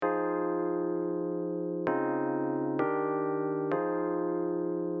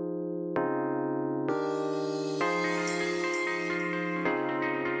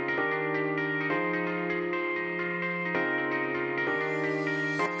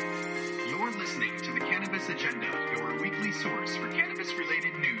Agenda, your weekly source for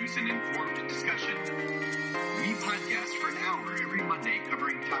cannabis-related news and informed discussion. We podcast for an hour every Monday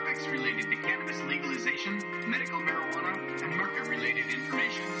covering topics related to cannabis legalization, medical marijuana, and market-related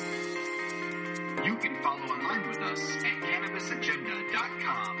information. You can follow online with us at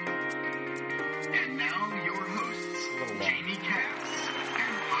cannabisagenda.com. And now your hosts, Jamie Cass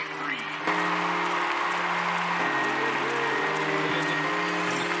and Hot Green.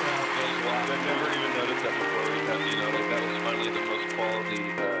 I've never even noticed that before. That was finally the most quality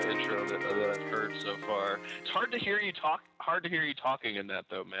intro that I've heard so far. It's hard to hear you talk. Hard to hear you talking in that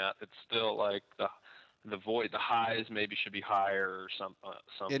though, Matt. It's still like the voice, the highs maybe should be higher or something.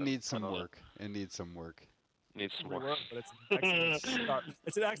 It needs some work. It needs some work. Needs some work. But it's an excellent start.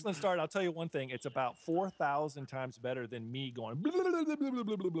 It's an excellent start. I'll tell you one thing. It's about 4,000 times better than me going blah, blah, blah, blah, blah,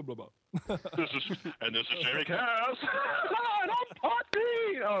 blah, blah, blah, blah. This is Jamie Cass. Hot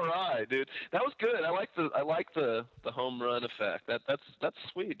Green. All right, dude. That was good. I like the home run effect. That's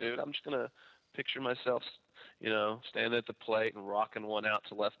sweet, dude. I'm just gonna picture myself, standing at the plate and rocking one out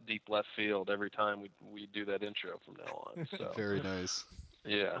to deep left field every time we do that intro from now on. So. Very nice.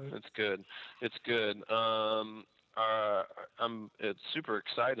 Yeah, it's good. It's good. I'm super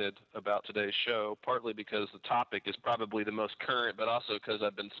excited about today's show, partly because the topic is probably the most current, but also because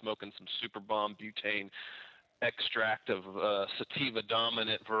I've been smoking some super bomb butane extract of sativa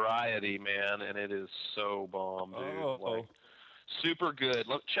dominant variety, man, and it is so bomb, dude. Super good.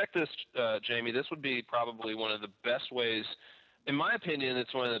 Look, check this, Jamie. This would be probably one of the best ways, in my opinion,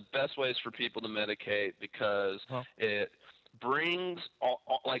 it's one of the best ways for people to medicate because it brings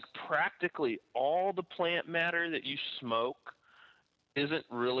practically all the plant matter that you smoke isn't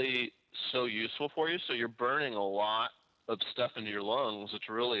really so useful for you. So you're burning a lot of stuff into your lungs that's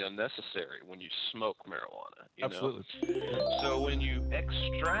really unnecessary when you smoke marijuana. Absolutely. So when you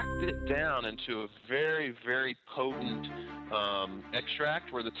extract it down into a very, very potent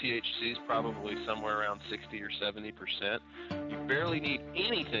extract where the THC is probably somewhere around 60 or 70%, you barely need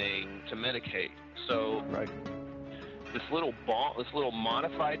anything to medicate. So this little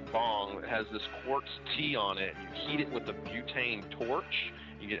modified bong that has this quartz tea on it, and you heat it with a butane torch.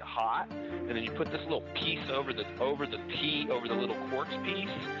 You get it hot, and then you put this little piece over the little quartz piece,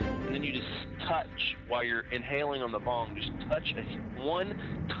 and then you just touch while you're inhaling on the bong. Just touch one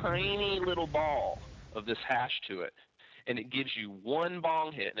tiny little ball of this hash to it, and it gives you one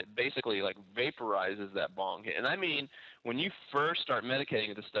bong hit, and it basically vaporizes that bong hit. And I mean, when you first start medicating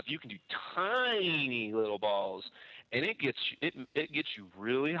with this stuff, you can do tiny little balls, and it gets you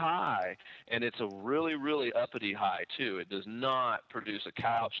really high, and it's a really, really uppity high too. It does not produce a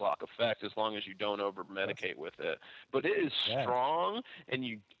couch lock effect as long as you don't over medicate with it. But it is strong,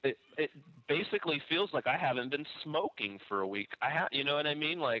 and it basically feels like I haven't been smoking for a week. You know what I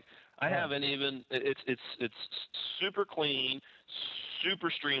mean? I haven't even. It's super clean, super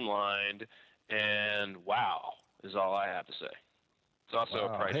streamlined, and wow is all I have to say. It's also a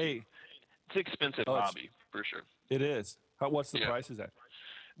pricey. Hey, it's an expensive hobby for sure. It is. What's the price? Is that?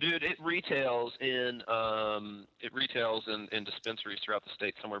 Dude, it retails in dispensaries throughout the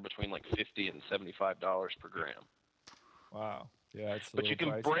state somewhere between $50 and $75 per gram. Wow. Yeah, but you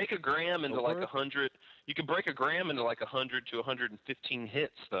can break a gram into 100. You can break a gram into 100 to 115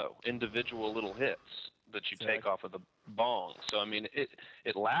 hits, though, individual little hits that you take off of the bong. So I mean,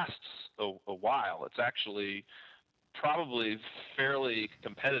 it lasts a while. It's actually probably fairly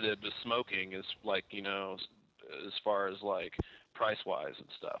competitive to smoking, as as far as price wise and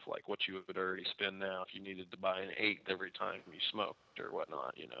stuff, like what you would already spend now if you needed to buy an eighth every time you smoked or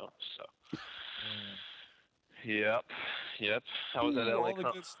whatnot. So. Yep. How was that LA? All the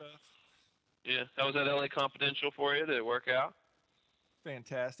good stuff. Yeah. How was that LA Confidential for you? Did it work out?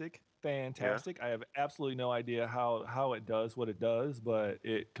 Fantastic. Yeah. I have absolutely no idea how it does what it does, but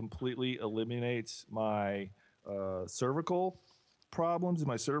it completely eliminates my cervical problems in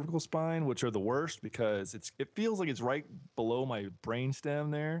my cervical spine, which are the worst because it feels like it's right below my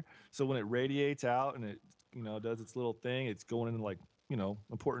brainstem there. So when it radiates out and it does its little thing, it's going into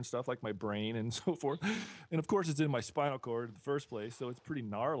important stuff like my brain and so forth. And of course, it's in my spinal cord in the first place. So it's pretty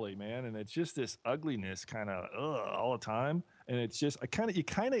gnarly, man. And it's just this ugliness kind of all the time. And it's just,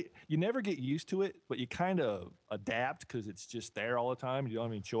 you never get used to it, but you kind of adapt because it's just there all the time. You don't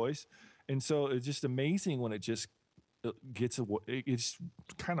have any choice. And so it's just amazing when it just it just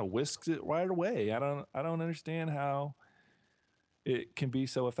kind of whisks it right away. I don't understand how it can be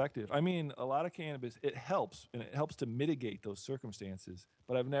so effective. I mean, a lot of cannabis, it helps, and it helps to mitigate those circumstances.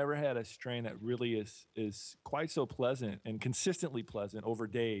 But I've never had a strain that really is quite so pleasant and consistently pleasant over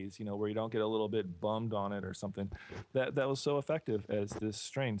days. Where you don't get a little bit bummed on it or something. That was so effective as this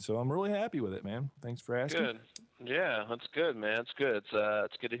strain. So I'm really happy with it, man. Thanks for asking. Good. Yeah, that's good, man. It's good.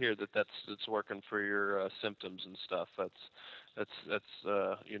 It's good to hear that it's working for your symptoms and stuff. It's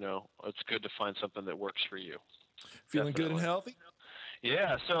good to find something that works for you. Feeling good and Definitely. healthy.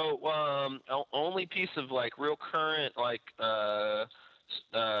 Yeah. So, only piece of like real current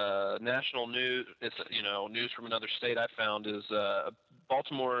national news. It's news from another state I found is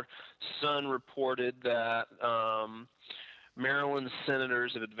Baltimore Sun reported that Maryland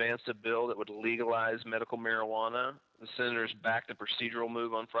senators have advanced a bill that would legalize medical marijuana. The senators backed a procedural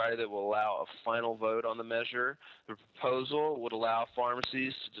move on Friday that will allow a final vote on the measure. The proposal would allow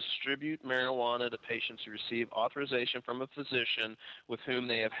pharmacies to distribute marijuana to patients who receive authorization from a physician with whom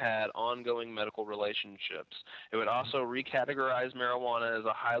they have had ongoing medical relationships. It would also recategorize marijuana as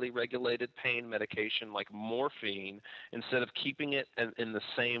a highly regulated pain medication like morphine instead of keeping it in the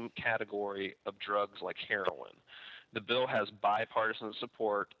same category of drugs like heroin. The bill has bipartisan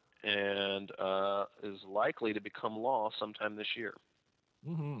support and is likely to become law sometime this year.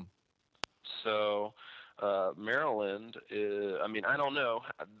 Mm-hmm. So, Maryland, I don't know.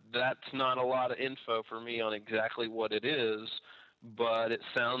 That's not a lot of info for me on exactly what it is, but it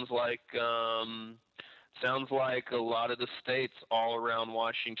sounds like a lot of the states all around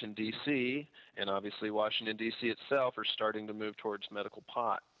Washington, D.C., and obviously Washington, D.C. itself, are starting to move towards medical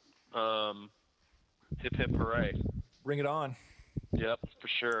pot. Hip, hip, hooray. Bring it on. Yep, for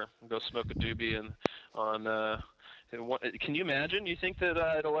sure. Go smoke a doobie and on. Can you imagine? You think that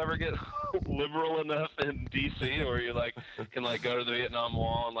it'll ever get liberal enough in D.C. where you can go to the Vietnam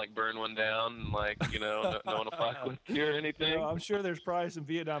Wall and burn one down and no one will fuck with you or anything? I'm sure there's probably some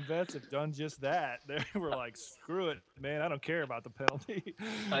Vietnam vets have done just that. They were like, "Screw it, man! I don't care about the penalty."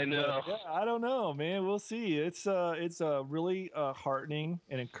 I know. But, yeah, I don't know, man. We'll see. It's a really heartening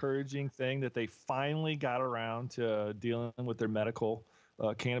and encouraging thing that they finally got around to dealing with their medical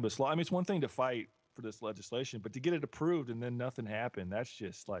cannabis law. I mean, it's one thing to fight for this legislation, but to get it approved and then nothing happened, that's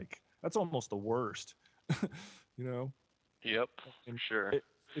just that's almost the worst. you know Yep, and sure.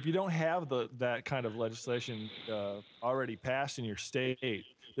 if you don't have that kind of legislation already passed in your state,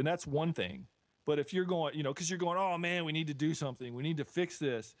 then that's one thing. But if you're going, because you're going, oh man, we need to do something, we need to fix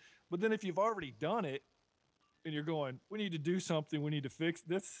this. But then if you've already done it and you're going, we need to do something, we need to fix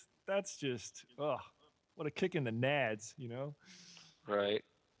this, that's just, what a kick in the nads. Right,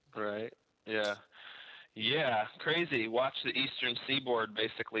 yeah. Yeah, crazy. Watch the eastern seaboard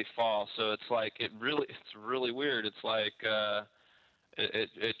basically fall. So it's really weird. It's like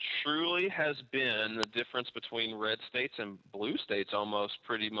it truly has been the difference between red states and blue states almost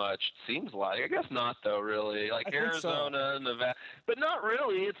pretty much. Seems like. I guess not though, really. Like Arizona, Nevada, but not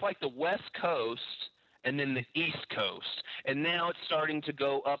really. It's like the West Coast and then the East Coast, and now it's starting to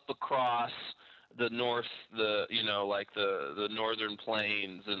go up across the north, the northern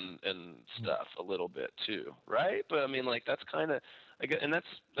plains and stuff a little bit too, right? But I mean, that's kind of, and that's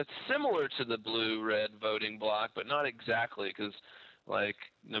similar to the blue-red voting block, but not exactly, because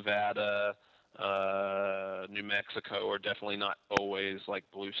Nevada, New Mexico are definitely not always like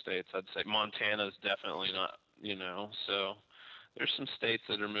blue states. I'd say Montana's definitely not, so. There's some states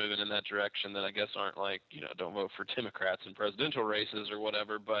that are moving in that direction that I guess aren't don't vote for Democrats in presidential races or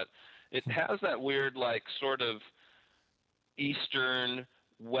whatever, but it has that weird sort of eastern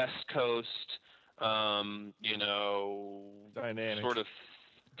West Coast dynamic. Sort of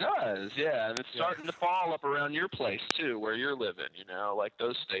does, yeah, and it's starting to fall up around your place too, where you're living,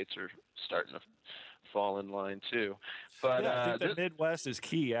 those states are starting to fall in line too. But I think the Midwest is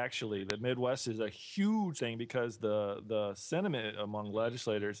key. Actually, the Midwest is a huge thing because the sentiment among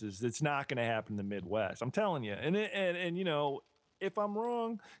legislators is it's not going to happen in the Midwest. I'm telling you, and if I'm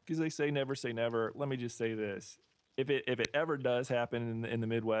wrong, because they say never, let me just say this: if it ever does happen in the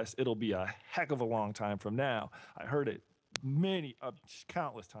Midwest, it'll be a heck of a long time from now. I heard it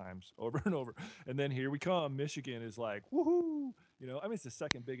countless times over and over, and then here we come. Michigan is like, woohoo! It's the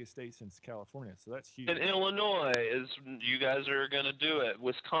second biggest state since California, so that's huge. And Illinois you guys are going to do it.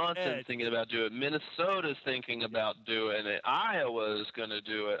 Wisconsin's thinking about doing it. Minnesota's thinking about doing it. Iowa's going to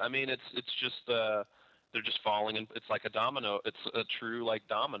do it. I mean, it's just they're just falling, and it's like a domino. It's a true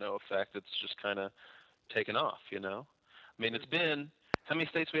domino effect. It's just kind of taken off. I mean, it's been how many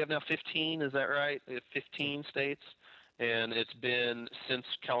states we have now? 15, is that right? We have 15 states. And it's been since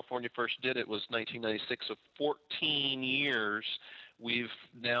California first did it was 1996, so 14 years we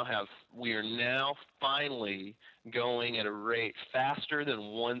are now finally going at a rate faster than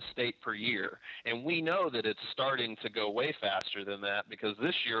one state per year. And we know that it's starting to go way faster than that because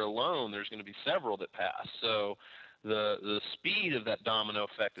this year alone there's going to be several that pass. So the speed of that domino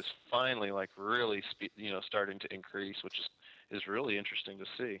effect is finally like really starting to increase, which is really interesting to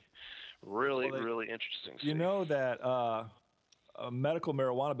see. Really interesting to see. You know that a medical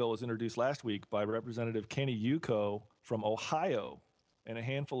marijuana bill was introduced last week by Representative Kenny Yuko from Ohio and a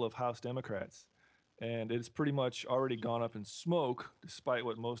handful of House Democrats. And it's pretty much already gone up in smoke, despite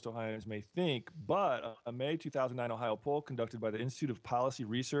what most Ohioans may think. But a May 2009 Ohio poll conducted by the Institute of Policy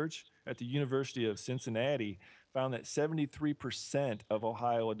Research at the University of Cincinnati found that 73% of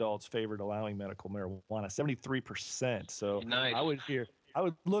Ohio adults favored allowing medical marijuana. 73%. So nice. I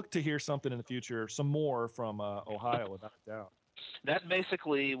would look to hear something in the future, some more from Ohio, without a doubt. That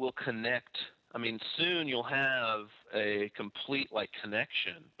basically will connect. I mean, soon you'll have a complete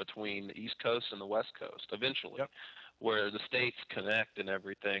connection between the East Coast and the West Coast eventually, yep. where the states connect and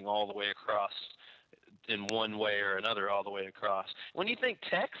everything all the way across in one way or another all the way across. When you think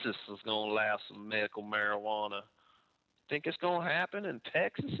Texas is going to allow some medical marijuana, think it's going to happen in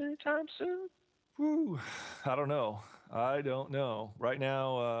Texas anytime soon? Whew, I don't know. Right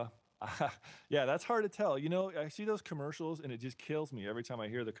now, yeah, that's hard to tell. I see those commercials and it just kills me every time I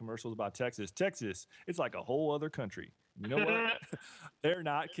hear the commercials about Texas. Texas, it's like a whole other country. You know what? They're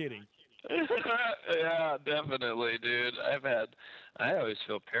not kidding. Yeah, definitely, dude. I always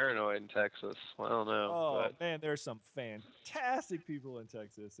feel paranoid in Texas. I don't know. Oh, man, there's some fantastic people in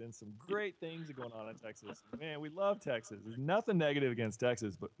Texas and some great things are going on in Texas. Man, we love Texas. There's nothing negative against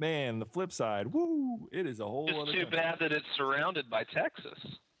Texas, but man, the flip side, woo, it is a whole other country. It's too bad that it's surrounded by Texas.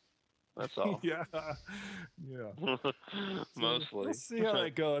 That's all. Yeah. Mostly. We'll see how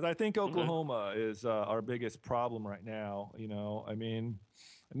that goes. I think Oklahoma is our biggest problem right now. I mean,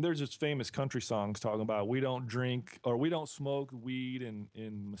 and there's just famous country songs talking about we don't drink or we don't smoke weed in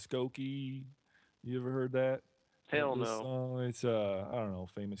Muskogee. You ever heard that? Hell no. Song? It's I don't know,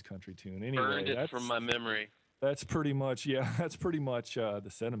 famous country tune. Anyway, burned it from my memory. That's pretty much the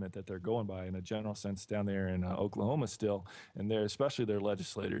sentiment that they're going by in a general sense down there in Oklahoma still, and especially their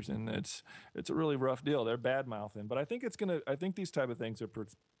legislators, and it's a really rough deal. They're bad mouthing, but I think these type of things are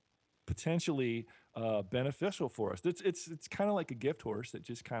potentially beneficial for us. It's kind of like a gift horse that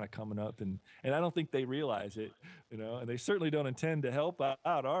just kind of coming up, and I don't think they realize it, and they certainly don't intend to help out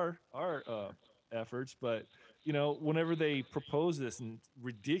our efforts, but. Whenever they propose this and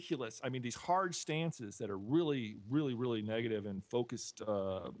ridiculous, I mean, these hard stances that are really, really, really negative and focused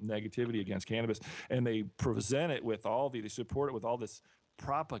negativity against cannabis, and they present it with they support it with all this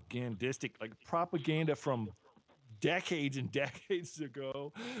propagandistic, propaganda from decades and decades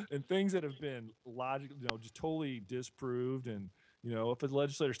ago, and things that have been logical, just totally disproved. And, if a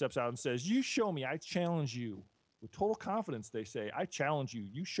legislator steps out and says, you show me, I challenge you, with total confidence, they say, I challenge you,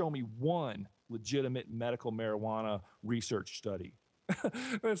 you show me one legitimate medical marijuana research study.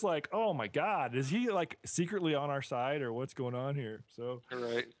 It's like, oh my God, is he secretly on our side or what's going on here? So,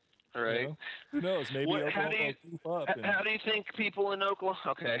 right. Who knows? Maybe how do you think people in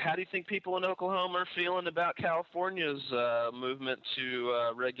Oklahoma? Okay, how do you think people in Oklahoma are feeling about California's movement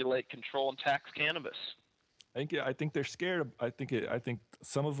to regulate, control, and tax cannabis? I think they're scared. I think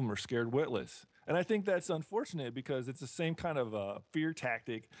some of them are scared witless. And I think that's unfortunate because it's the same kind of fear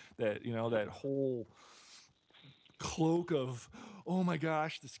tactic that, that whole cloak of, oh my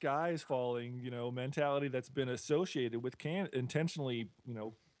gosh, the sky is falling, mentality that's been associated with intentionally,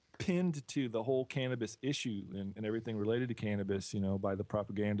 pinned to the whole cannabis issue and everything related to cannabis, by the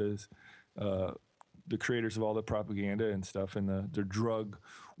propagandas, the creators of all the propaganda and stuff and the drug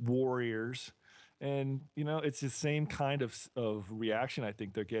warriors. And, it's the same kind of reaction I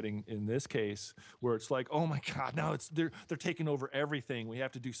think they're getting in this case where it's like, oh my God, now they're taking over everything. We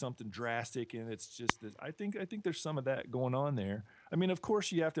have to do something drastic. And it's just this, I think there's some of that going on there. I mean, of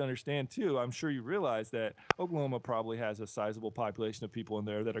course you have to understand too, I'm sure you realize that Oklahoma probably has a sizable population of people in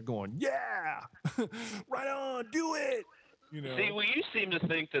there that are going, yeah, right on, do it. See, well, you seem to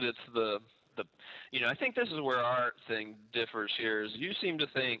think that it's the I think this is where our thing differs here is you seem to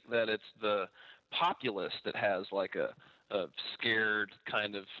think that it's the populace that has a scared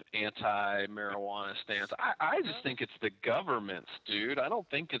kind of anti-marijuana stance. I just think it's the governments, dude. I don't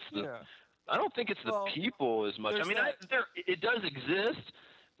think it's the people as much. I mean, it does exist,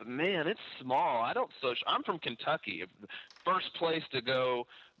 But man, it's small. I'm from Kentucky. First place to go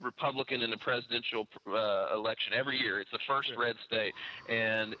Republican in the presidential election every year. It's the first red state,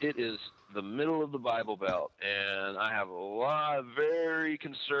 and it is the middle of the Bible Belt. And I have a lot of very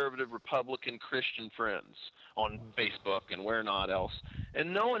conservative Republican Christian friends on Facebook and where not else.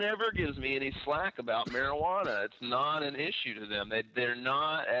 And no one ever gives me any slack about marijuana. It's not an issue to them. They're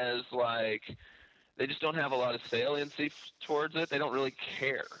not as like. They just don't have a lot of saliency towards it. They don't really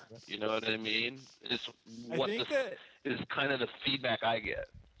care. You know what I mean? It's is kind of the feedback I get.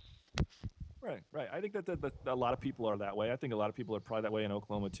 Right. I think that a lot of people are that way. I think a lot of people are probably that way in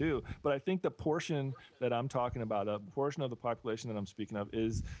Oklahoma too. But I think the portion that I'm talking about, a portion of the population that I'm speaking of,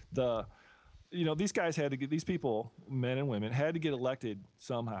 is these guys these people, men and women, had to get elected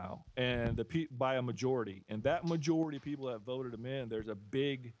somehow, and by a majority. And that majority of people that voted them in, there's a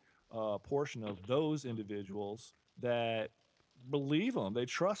big portion of those individuals that believe them, they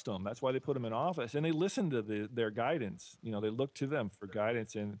trust them. That's why they put them in office, and they listen to their guidance. They look to them for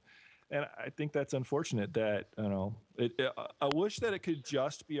guidance, and I think that's unfortunate. That I wish that it could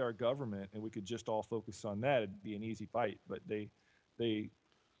just be our government, and we could just all focus on that. It'd be an easy fight, but they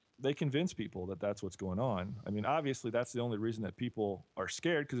convince people that that's what's going on. I mean, obviously, that's the only reason that people are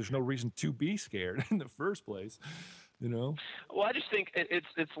scared, because there's no reason to be scared in the first place. Well, I just think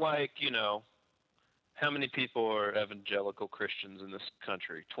it's like, how many people are evangelical Christians in this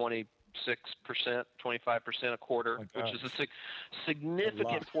country? 26%, 25%, a quarter, which is a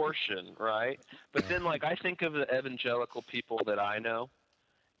significant portion, right? But then, like, I think of the evangelical people that I know,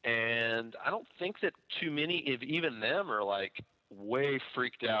 and I don't think that too many of even them are, like, way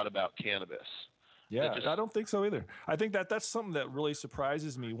freaked out about cannabis. Yeah, I don't think so either. I think that's something that really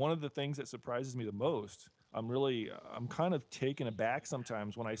surprises me. One of the things that surprises me the most, I'm kind of taken aback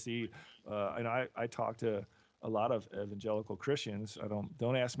sometimes when I see, and I talk to a lot of evangelical Christians.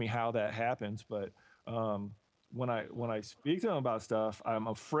 Don't ask me how that happens, but when I speak to them about stuff, I'm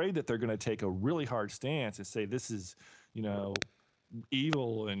afraid that they're going to take a really hard stance and say this is,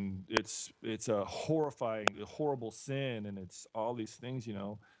 evil, and it's a horrible sin, and it's all these things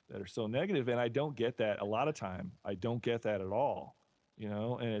that are so negative. And I don't get that a lot of time. I don't get that at all.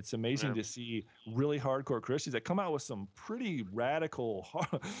 And it's amazing to see really hardcore Christians that come out with some pretty radical,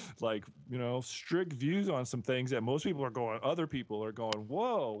 like, strict views on some things that other people are going,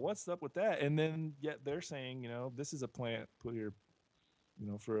 whoa, what's up with that? And then yet they're saying, this is a plant put here,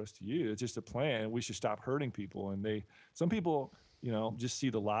 for us to use. It's just a plant, and we should stop hurting people. And some people, just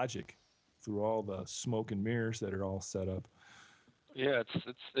see the logic through all the smoke and mirrors that are all set up. Yeah,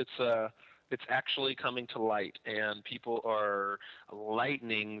 it's actually coming to light, and people are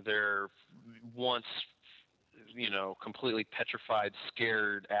lightening their once, completely petrified,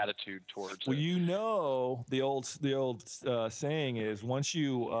 scared attitude towards it. Well, the old saying is, once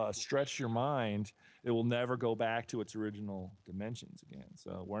you stretch your mind, it will never go back to its original dimensions again.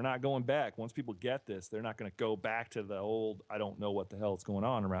 So we're not going back. Once people get this, they're not going to go back to the old, I don't know what the hell is going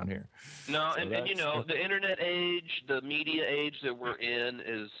on around here. No, so and the internet age, the media age that we're in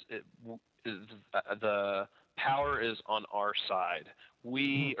is the power is on our side.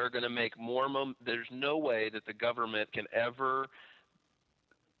 We are going to make more. There's no way that the government can ever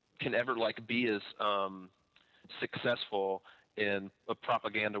like be as successful in a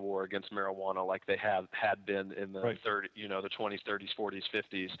propaganda war against marijuana like they had been in the 20s, 30s, 40s,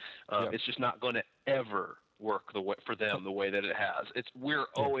 50s. It's just not going to ever work for them the way that it has. We're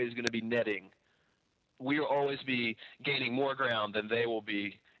always going to be netting. We'll always be gaining more ground than they will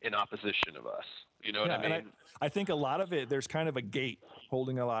be in opposition of us. You know what I mean? And I think a lot of it, there's kind of a gate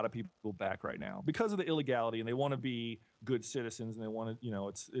holding a lot of people back right now because of the illegality, and they want to be good citizens, and they want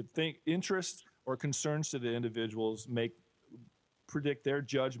to, interest or concerns to the individuals predict their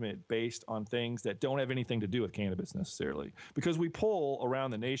judgment based on things that don't have anything to do with cannabis necessarily. Because we poll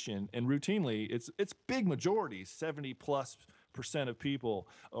around the nation, and routinely it's big majorities, 70+% of people,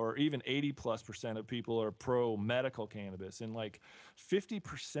 or even 80+% of people are pro medical cannabis, and like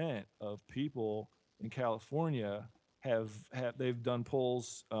 50% of people in California they've done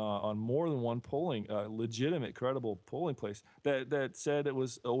polls on more than one legitimate, credible polling place that said it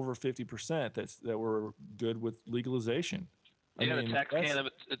was over 50% that were good with legalization. The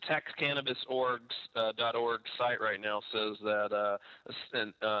taxcannabis.org site right now says that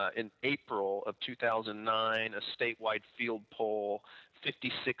in April of 2009, a statewide field poll, 56%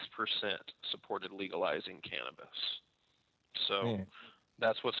 supported legalizing cannabis. So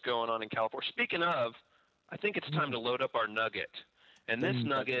that's what's going on in California. Speaking of, I think it's time to load up our nugget. And this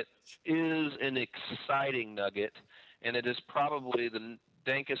nugget is an exciting nugget, and it is probably the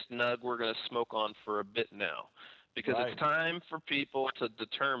dankest nug we're going to smoke on for a bit now. because Right. it's time for people to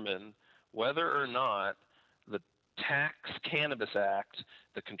determine whether or not the Tax Cannabis Act,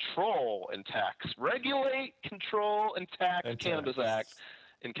 the Regulate, Control, and Tax And Cannabis tax. Act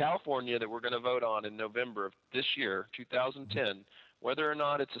in California that we're going to vote on in November of this year, 2010, whether or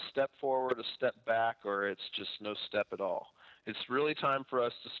not it's a step forward, a step back, or it's just no step at all. It's really time for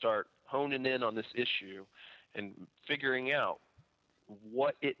us to start honing in on this issue and figuring out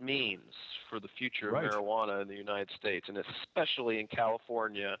what it means for the future of Right. marijuana in the United States, and especially in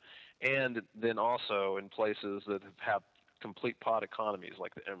California, and then also in places that have complete pot economies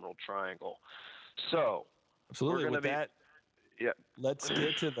like the Emerald Triangle. So Absolutely. we're going to With be, that, yeah, let's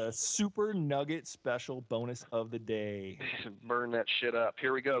get to the Super Nugget special bonus of the day. burn that shit up.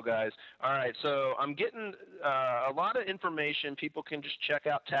 Here we go, guys. All right, so I'm getting a lot of information. People can just check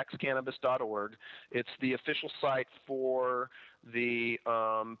out taxcannabis.org. It's the official site for the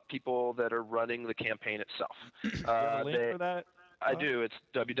people that are running the campaign itself. Do you have a link for that? I do. It's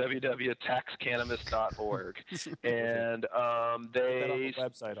www.taxcannabis.org, and Put that on they the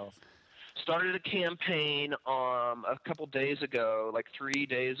website also. started a campaign a couple days ago, like 3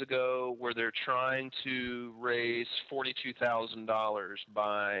 days ago, where they're trying to raise $42,000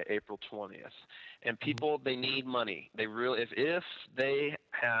 by April 20th. And people, they need money. They really, if they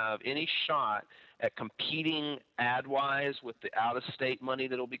have any shot at competing ad-wise with the out-of-state money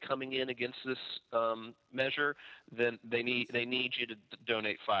that'll be coming in against this measure, then they need you to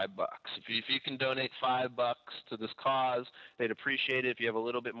donate $5. If you can donate $5 to this cause, they'd appreciate it. If you have a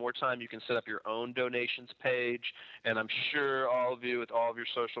little bit more time, you can set up your own donations page, and I'm sure all of you with all of your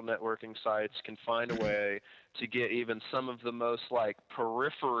social networking sites can find a way to get even some of the most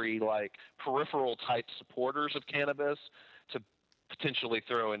peripheral type supporters of cannabis to potentially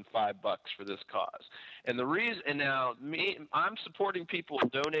throw in $5 for this cause. And the reason, and now I'm supporting people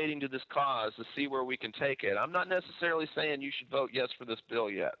donating to this cause to see where we can take it. I'm not necessarily saying you should vote yes for this bill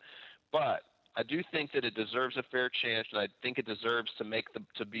yet, but I do think that it deserves a fair chance, and I think it deserves to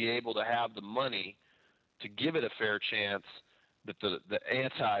be able to have the money to give it a fair chance that the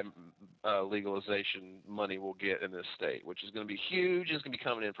anti-legalization money will get in this state, which is going to be huge. It's going to be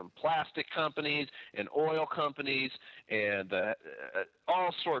coming in from plastic companies and oil companies, and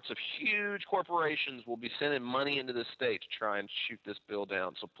all sorts of huge corporations will be sending money into this state to try and shoot this bill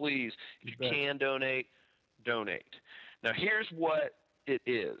down. So please, if you can donate, donate. Now here's what it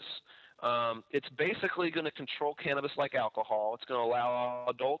is. It's basically going to control cannabis like alcohol. It's going to allow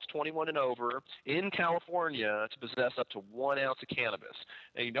adults 21 and over in California to possess up to 1 ounce of cannabis.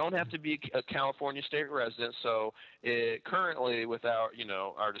 Now, you don't have to be a California state resident. So currently with our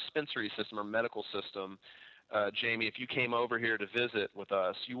dispensary system or medical system, Jamie, if you came over here to visit with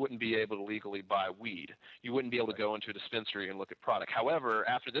us, you wouldn't be able to legally buy weed. You wouldn't be able to go into a dispensary and look at product. However,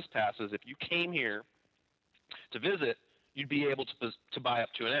 after this passes, if you came here to visit, you'd be able to buy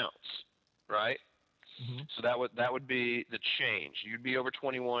up to 1 ounce. Right? Mm-hmm. So that would be the change. You'd be over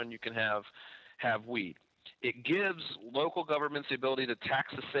 21, you can have weed. It gives local governments the ability to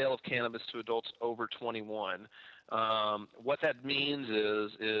tax the sale of cannabis to adults over 21. What that means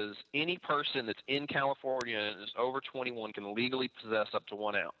is any person that's in California and is over 21 can legally possess up to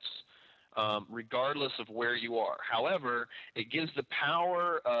 1 ounce, regardless of where you are. However, it gives the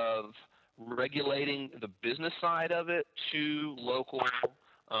power of regulating the business side of it to local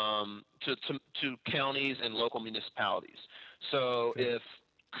to counties and local municipalities. So if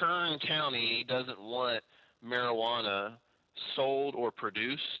Kern County doesn't want marijuana sold or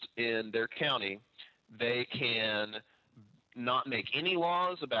produced in their county, they can not make any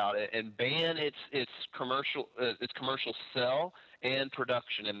laws about it and ban its commercial sale and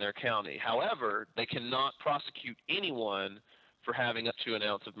production in their county. However, they cannot prosecute anyone for having up to 1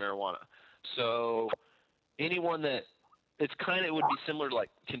 ounce of marijuana. So anyone that it would be similar to like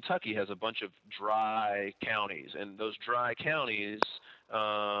Kentucky has a bunch of dry counties, and those dry counties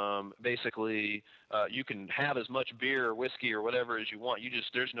basically you can have as much beer or whiskey or whatever as you want.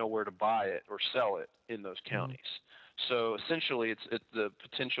 There's nowhere to buy it or sell it in those counties. Mm-hmm. So essentially, it's the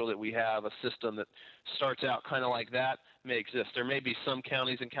potential that we have a system that starts out kind of like that may exist. There may be some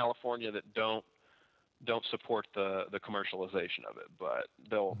counties in California that don't support the commercialization of it, but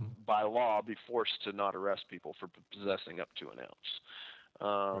they'll by law be forced to not arrest people for possessing up to 1 ounce.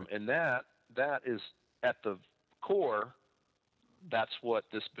 Right. And that is at the core. That's what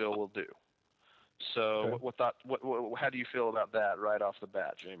this bill will do. So, how do you feel about that right off the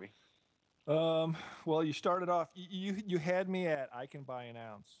bat, Jamie? Well, you started off. You had me at I can buy 1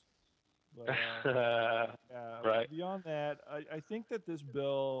 ounce. But, right. Beyond that, I think that this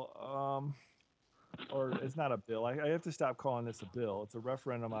bill. Or it's not a bill. I have to stop calling this a bill. It's a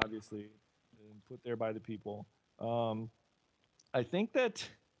referendum, obviously, and put there by the people. Um, I think that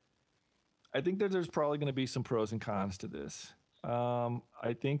there's probably going to be some pros and cons to this.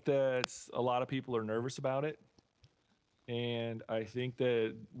 I think that a lot of people are nervous about it, and I think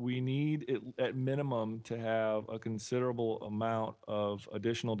that we need it, at minimum, to have a considerable amount of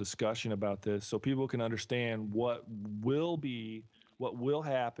additional discussion about this, so people can understand what will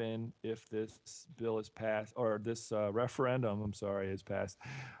happen if this bill is passed, or this referendum, I'm sorry, is passed.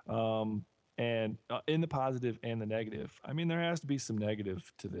 And in the positive and the negative. I mean, there has to be some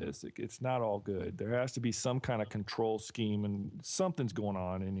negative to this. It's not all good. There has to be some kind of control scheme, and something's going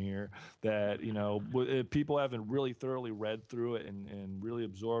on in here that, if people haven't really thoroughly read through it and really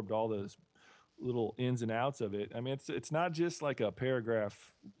absorbed all those little ins and outs of it. I mean, it's not just like a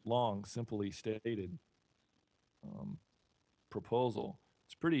paragraph long, simply stated um, proposal.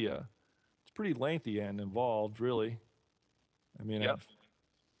 It's pretty lengthy and involved, really. I mean, Yep.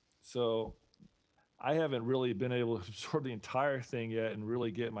 so I haven't really been able to absorb the entire thing yet and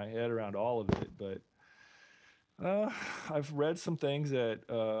really get my head around all of it. But I've read some things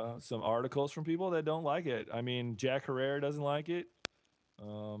some articles from people that don't like it. I mean, Jack Herrera doesn't like it.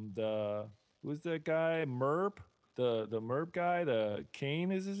 The Who's that guy? Merp, the Merp guy. The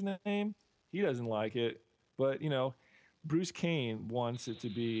Kane is his name. He doesn't like it. But Bruce Kane wants it to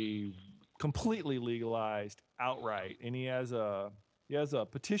be completely legalized outright, and he has a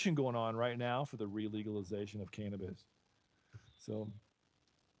petition going on right now for the re-legalization of cannabis. So,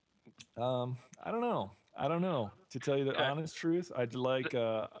 I don't know. I don't know. To tell you the Okay. honest truth, I'd like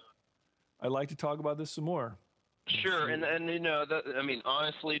to talk about this some more. Sure, and I mean,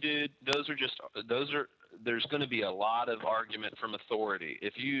 honestly, dude, there's going to be a lot of argument from authority.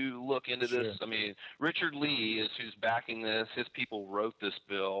 If you look into this, Sure. I mean, Richard Lee is who's backing this. His people wrote this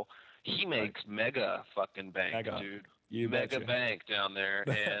bill. He makes mega fucking bank, Mega. dude. You Mega betcha. bank down there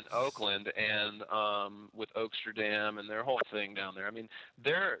in Oakland, and with Oaksterdam and their whole thing down there. I mean,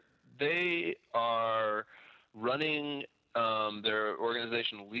 they are running their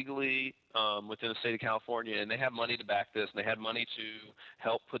organization legally within the state of California, and they have money to back this, and they had money to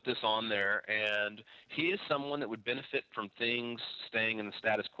help put this on there. And he is someone that would benefit from things staying in the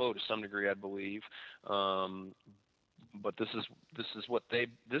status quo to some degree, I believe. But this is what they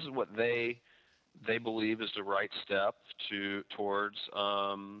believe is the right step towards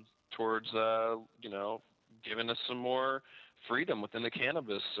giving us some more freedom within the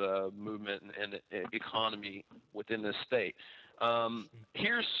cannabis movement and economy within this state.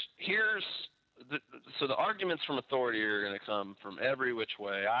 Here's so the arguments from authority are going to come from every which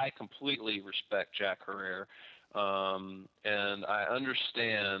way. I completely respect Jack Herrera, and I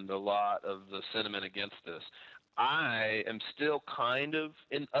understand a lot of the sentiment against this. I am still kind of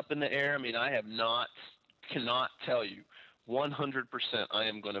up in the air. I mean, cannot tell you 100% I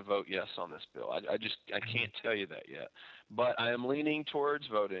am going to vote yes on this bill. I can't tell you that yet, but I am leaning towards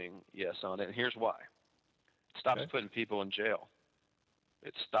voting yes on it. And here's why: it stops putting people in jail.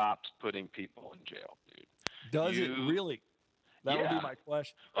 It stops putting people in jail, dude. Does it really? That would be my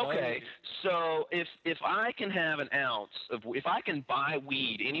question. Okay, so if I can have an ounce if I can buy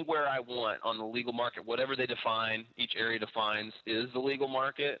weed anywhere I want on the legal market, whatever they define, each area defines is the legal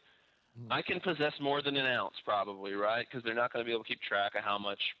market, I can possess more than an ounce probably, right? Because they're not going to be able to keep track of how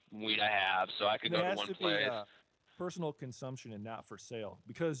much weed I have, so I could go to one place. Personal consumption and not for sale,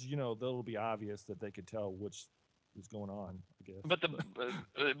 because that'll be obvious that they could tell which is going on, I guess. But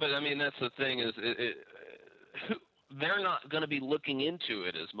I mean, that's the thing is they're not going to be looking into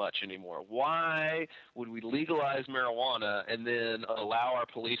it as much anymore. Why would we legalize marijuana and then allow our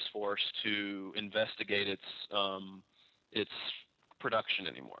police force to investigate its production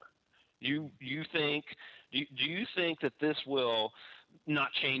anymore? Do you think that this will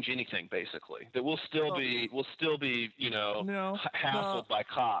not change anything? Basically, that we'll still be hassled by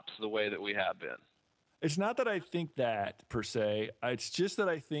cops the way that we have been. It's not that I think that per se. It's just that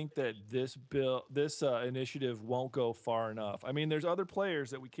I think that this initiative won't go far enough. I mean, there's other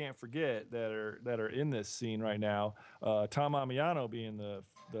players that we can't forget that are in this scene right now. Tom Amiano being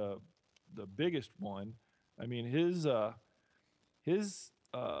the biggest one. I mean, his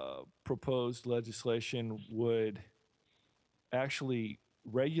proposed legislation would actually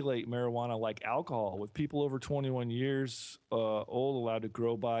regulate marijuana like alcohol, with people over 21 years old allowed to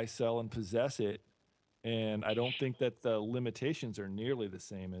grow, buy, sell, and possess it. And I don't think that the limitations are nearly the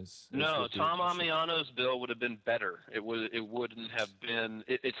same as no. Tom Amiano's bill would have been better. It wouldn't have been.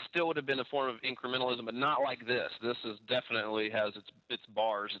 It still would have been a form of incrementalism, but not like this. This is definitely has its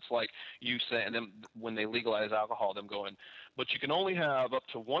bars. It's like you say, and then when they legalize alcohol, them going, but you can only have up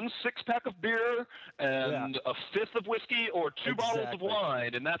to 1 6-pack of beer and a fifth of whiskey or two bottles of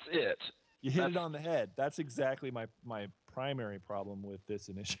wine, and that's it. You hit it on the head. That's exactly my primary problem with this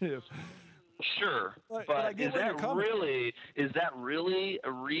initiative. Sure, But I but get where you're coming from. is that really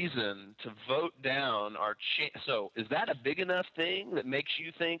a reason to vote down our So is that a big enough thing that makes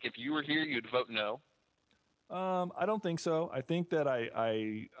you think if you were here you'd vote no? I don't think so. I think that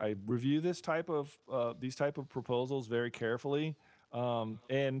I review these type of proposals very carefully,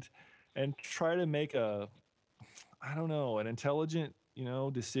 and try to make a, I don't know, an intelligent,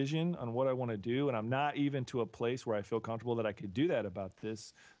 decision on what I want to do. And I'm not even to a place where I feel comfortable that I could do that about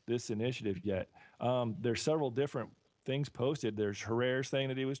this initiative yet. There's several different things posted. There's Herrera's thing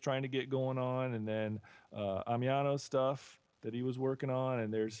that he was trying to get going on, and then Amiano's stuff that he was working on,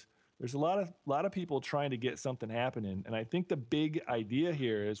 and there's a lot of people trying to get something happening. And I think the big idea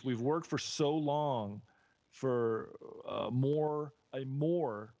here is we've worked for so long for a more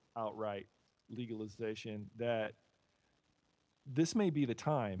outright legalization that this may be the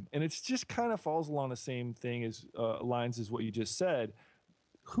time. And it's just kind of falls along the same thing as lines as what you just said.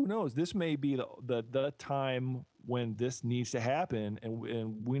 Who knows? This may be the time when this needs to happen,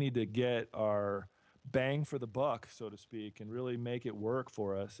 and we need to get our bang for the buck, so to speak, and really make it work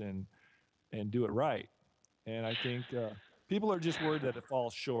for us and do it right. And I think people are just worried that it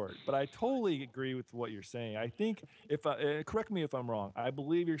falls short. But I totally agree with what you're saying. I think correct me if I'm wrong. I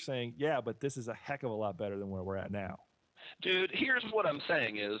believe you're saying, yeah, but this is a heck of a lot better than where we're at now. Dude, here's what I'm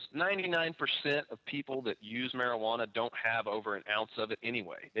saying is 99% of people that use marijuana don't have over an ounce of it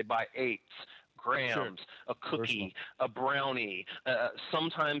anyway. They buy eighths, grams, a cookie, a brownie.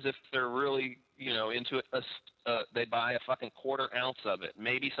 Sometimes if they're really, into it, they buy a fucking quarter ounce of it.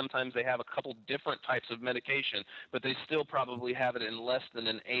 Maybe sometimes they have a couple different types of medication, but they still probably have it in less than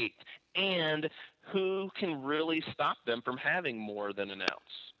an eighth. And who can really stop them from having more than an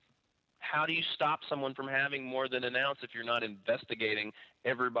ounce? How do you stop someone from having more than an ounce if you're not investigating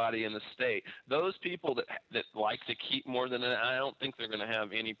everybody in the state? Those people that like to keep more than an ounce, I don't think they're going to have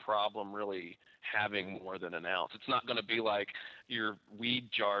any problem really having more than an ounce. It's not going to be like your weed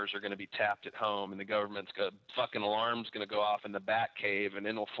jars are going to be tapped at home and the government's fucking alarm's going to go off in the bat cave and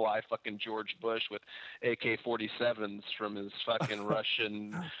then it'll fly fucking George Bush with AK-47s from his fucking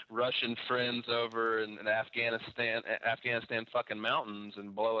Russian friends over in Afghanistan fucking mountains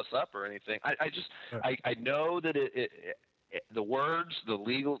and blow us up or anything. I know that the words, the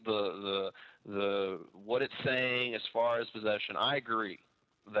legal, the what it's saying as far as possession, I agree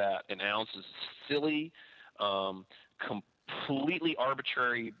that an ounce is silly, completely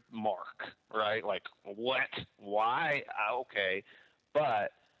arbitrary mark, right? Like, what? Why? Okay.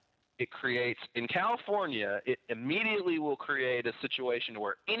 But it creates, in California, it immediately will create a situation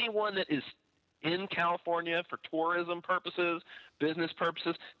where anyone that is in California for tourism purposes, business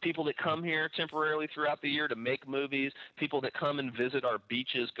purposes, people that come here temporarily throughout the year to make movies, people that come and visit our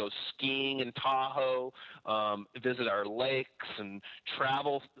beaches, go skiing in Tahoe, visit our lakes and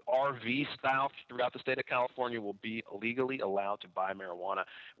travel RV style throughout the state of California will be legally allowed to buy marijuana.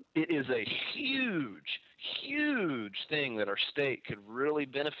 It is a huge, huge thing that our state could really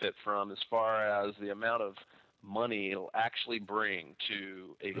benefit from as far as the amount of money it'll actually bring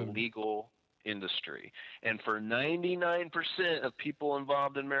to a legal industry. And for 99% of people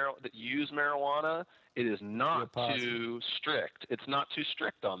involved in that use marijuana, it is not too strict. It's not too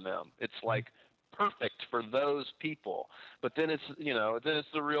strict on them. It's like perfect for those people. But then it's, then it's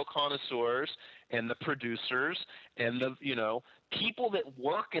the real connoisseurs and the producers and the, people that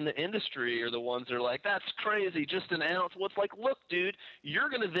work in the industry are the ones that are like, that's crazy, just an ounce. Well, it's like, look, dude, you're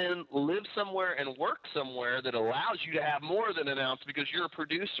going to then live somewhere and work somewhere that allows you to have more than an ounce because you're a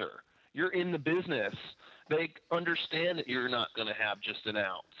producer. You're in the business. They understand that you're not going to have just an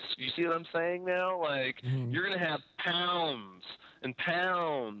ounce. You see what I'm saying now? Like, you're going to have pounds and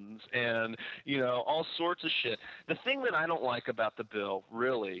pounds and, all sorts of shit. The thing that I don't like about the bill,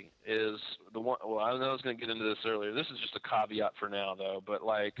 really, is the one – well, I know I was going to get into this earlier. This is just a caveat for now, though. But,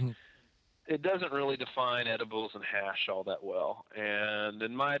 it doesn't really define edibles and hash all that well. And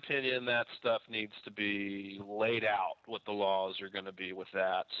in my opinion, that stuff needs to be laid out what the laws are going to be with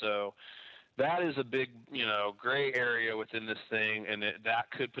that. So that is a big, gray area within this thing, and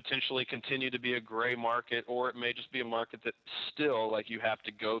that could potentially continue to be a gray market, or it may just be a market that still, like, you have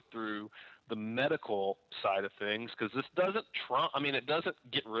to go through the medical side of things, because this doesn't it doesn't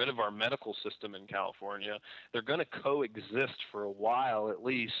get rid of our medical system in California. They're going to coexist for a while at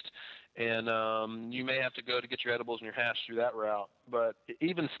least. And you may have to go to get your edibles and your hash through that route. But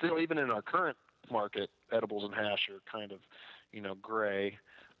even in our current market, edibles and hash are kind of, gray.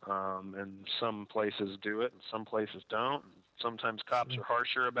 And some places do it and some places don't. And sometimes cops are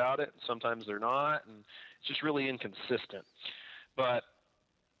harsher about it, and sometimes they're not. And it's just really inconsistent. But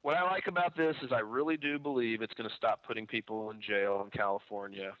What I like about this is I really do believe it's going to stop putting people in jail in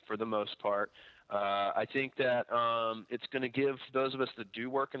California for the most part. I think that it's going to give those of us that do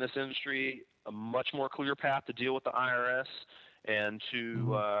work in this industry a much more clear path to deal with the IRS and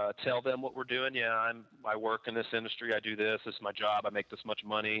to tell them what we're doing. Yeah, I work in this industry. I do this. This is my job. I make this much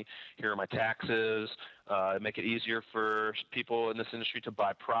money. Here are my taxes. Make it easier for people in this industry to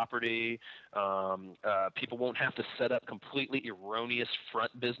buy property. People won't have to set up completely erroneous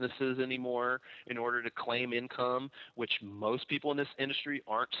front businesses anymore in order to claim income, which most people in this industry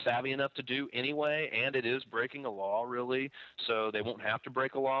aren't savvy enough to do anyway, and it is breaking a law, really. So they won't have to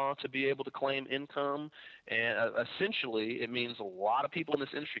break a law to be able to claim income. And essentially, it means a lot of people in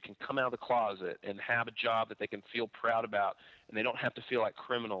this industry can come out of the closet and have a job that they can feel proud about, and they don't have to feel like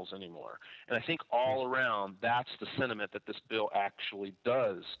criminals anymore. And I think all around, that's the sentiment that this bill actually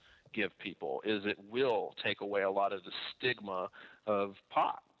does give people, is it will take away a lot of the stigma of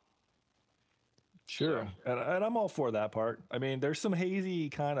pot. Sure. So. And I'm all for that part. I mean, there's some hazy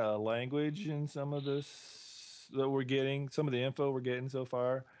kind of language in some of this that we're getting, some of the info we're getting so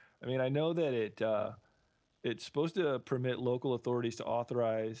far. I mean, I know that it's supposed to permit local authorities to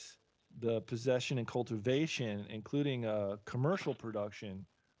authorize the possession and cultivation, including commercial production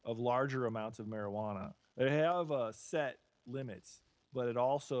of larger amounts of marijuana. They have set limits, but it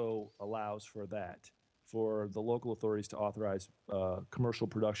also allows for that, for the local authorities to authorize commercial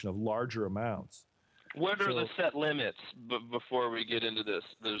production of larger amounts. What are the set limits before we get into this?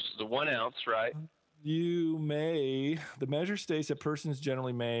 There's the 1 ounce, right? The measure states that persons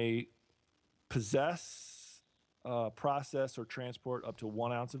generally may possess, process, or transport up to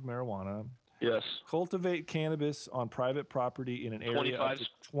 1 ounce of marijuana. Yes. Cultivate cannabis on private property in an area up to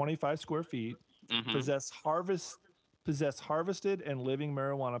 25 square feet. Mm-hmm. Possess harvested and living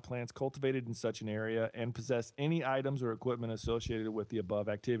marijuana plants cultivated in such an area, and possess any items or equipment associated with the above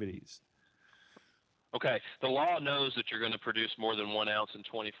activities. Okay, the law knows that you're going to produce more than 1 ounce in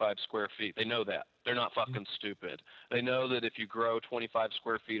 25 square feet. They know that. They're not fucking stupid. They know that if you grow 25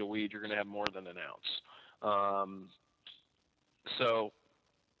 square feet of weed, you're going to have more than an ounce. So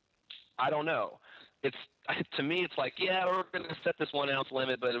I don't know. To me, it's like, yeah, we're going to set this 1 ounce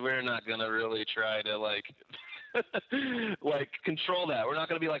limit, but we're not going to really try to like control that. We're not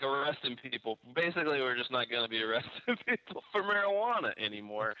going to be like arresting people. Basically, we're just not going to be arresting people for marijuana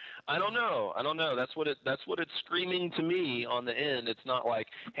anymore. I don't know. That's what it's screaming to me on the end. It's not like,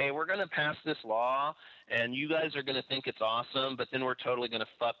 hey, we're going to pass this law and you guys are going to think it's awesome, but then we're totally going to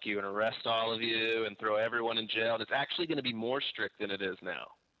fuck you and arrest all of you and throw everyone in jail. And it's actually going to be more strict than it is now.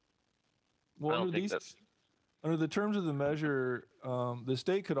 Well, under the terms of the measure, the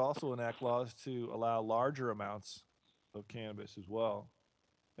state could also enact laws to allow larger amounts of cannabis as well.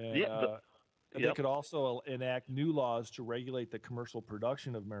 And, they could also enact new laws to regulate the commercial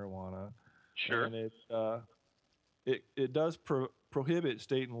production of marijuana. Sure. And it does prohibit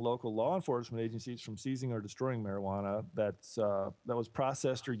state and local law enforcement agencies from seizing or destroying marijuana that was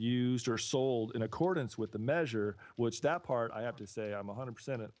processed or used or sold in accordance with the measure, which that part, I have to say, I'm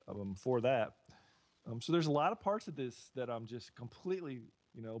 100% for that. So there's a lot of parts of this that I'm just completely,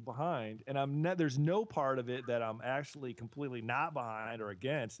 behind, and there's no part of it that I'm actually completely not behind or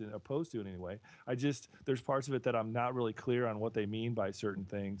against and opposed to in any way. There's parts of it that I'm not really clear on what they mean by certain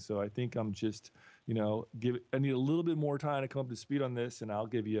things. So I think I'm just, I need a little bit more time to come up to speed on this, and I'll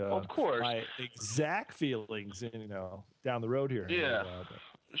give you of course my exact feelings, down the road here. Yeah.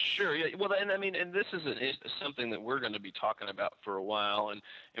 Sure. Yeah. Well, and this is something that we're going to be talking about for a while,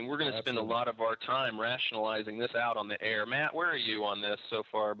 and we're going to spend a lot of our time rationalizing this out on the air. Matt, where are you on this so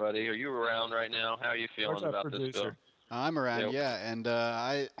far, buddy? Are you around right now? How are you feeling about this bill? I'm around, yeah, and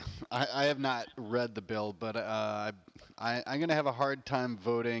I have not read the bill, but I'm going to have a hard time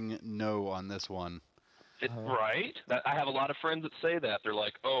voting no on this one. Right. I have a lot of friends that say that. They're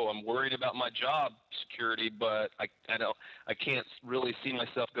like, "Oh, I'm worried about my job security, but I can't really see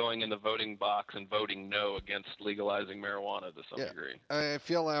myself going in the voting box and voting no against legalizing marijuana to some degree." I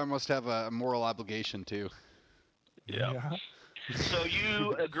feel I almost have a moral obligation to. Yeah. So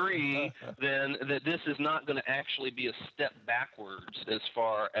you agree then that this is not going to actually be a step backwards as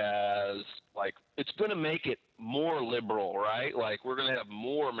far as like it's going to make it more liberal, right? Like we're going to have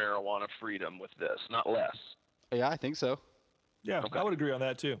more marijuana freedom with this, not less. Yeah, I think so. Yeah, okay. I would agree on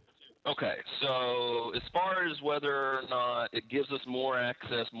that too. Okay, so as far as whether or not it gives us more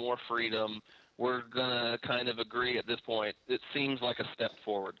access, more freedom, we're going to kind of agree at this point. It seems like a step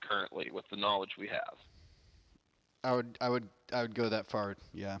forward currently with the knowledge we have. I would go that far,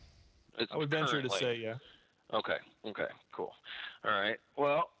 yeah. I would venture to say, yeah. Okay, cool. All right.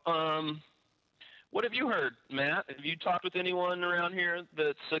 Well, What have you heard, Matt? Have you talked with anyone around here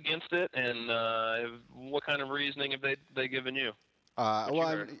that's against it, and what kind of reasoning have they given you? What you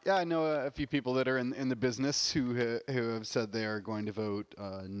heard? I know a few people that are in the business who have said they are going to vote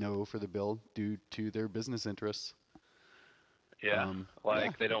no for the bill due to their business interests. Yeah,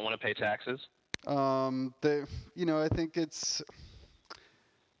 like they don't want to pay taxes. They, I think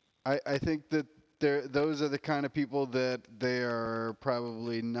I think that those are the kind of people that they are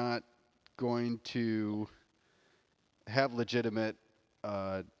probably not going to have legitimate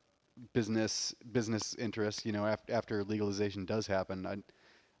uh, business interests. After legalization does happen,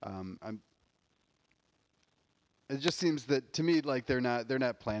 I'm. It just seems that to me like they're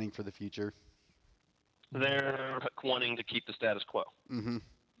not planning for the future. They're wanting to keep the status quo. Mm-hmm.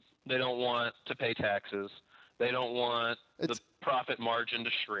 They don't want to pay taxes. They don't want the profit margin to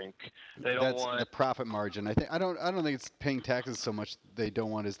shrink. They don't That's want the profit margin. I don't think it's paying taxes so much they don't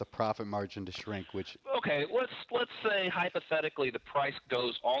want is the profit margin to shrink, which Okay, let's say hypothetically the price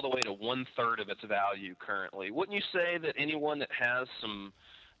goes all the way to 1/3 of its value currently. Wouldn't you say that anyone that has some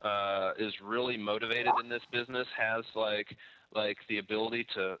is really motivated in this business has like the ability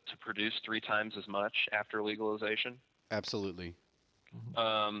to produce 3 times as much after legalization? absolutely.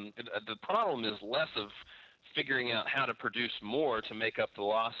 The problem is less of figuring out how to produce more to make up the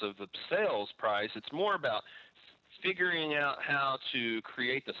loss of the sales price. It's more about figuring out how to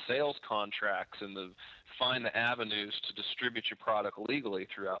create the sales contracts and find the avenues to distribute your product legally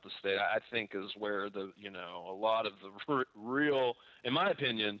throughout the state. I think is where a lot of the real, in my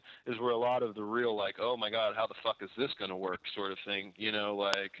opinion, is where a lot of the real like, oh my God, how the fuck is this going to work sort of thing,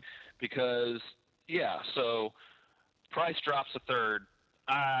 because so price drops 1/3.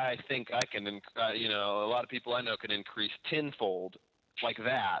 I think I can, a lot of people I know can increase tenfold like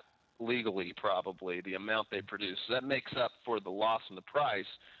that legally, probably the amount they produce. So that makes up for the loss in the price.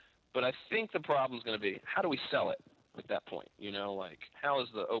 But I think the problem is going to be how do we sell it at that point? How is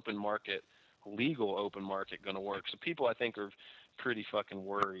the open market, legal open market, going to work? So people I think are pretty fucking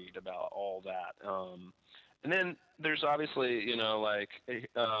worried about all that. And then there's obviously,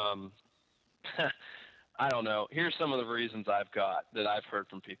 I don't know. Here's some of the reasons I've got that I've heard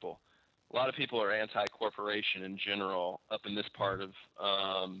from people. A lot of people are anti-corporation in general up in this part of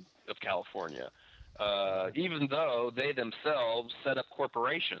California, even though they themselves set up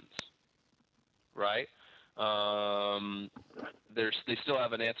corporations, right? They still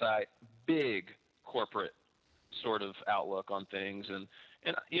have an anti-big corporate sort of outlook on things, and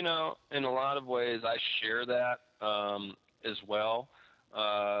in a lot of ways I share that as well.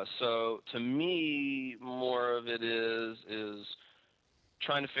 So to me, more of it is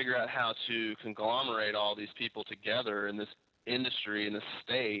trying to figure out how to conglomerate all these people together in this industry, in this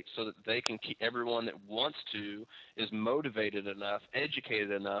state, so that they can keep everyone that wants to, is motivated enough, educated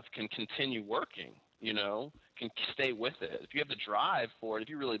enough, can continue working, can stay with it. If you have the drive for it, if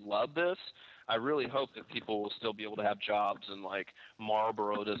you really love this, I really hope that people will still be able to have jobs and like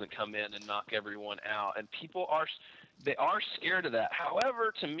Marlboro doesn't come in and knock everyone out. And people are scared of that.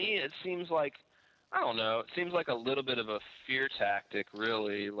 However, to me, it seems like, I don't know, it seems like a little bit of a fear tactic,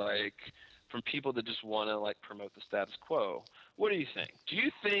 really, like from people that just want to like promote the status quo. What do you think? Do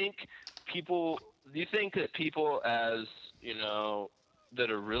you think that people as, that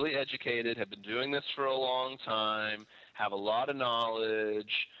are really educated, have been doing this for a long time, have a lot of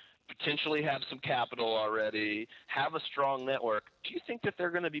knowledge, potentially have some capital already, have a strong network, do you think that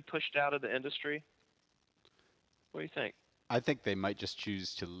they're going to be pushed out of the industry? What do you think? I think they might just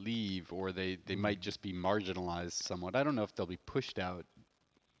choose to leave, or they might just be marginalized somewhat. I don't know if they'll be pushed out,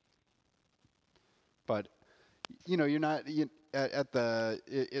 but you're not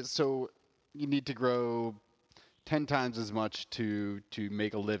so you need to grow 10 times as much to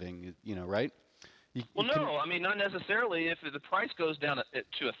make a living, right? No, I mean not necessarily. If the price goes down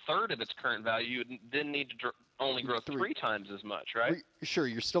to 1/3 of its current value, you then need to only grow 3 times as much, right? Sure,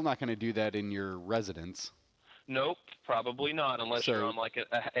 you're still not going to do that in your residence. Nope, probably not, unless you're on like an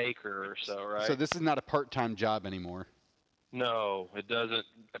acre or so, right? So this is not a part-time job anymore. No, it doesn't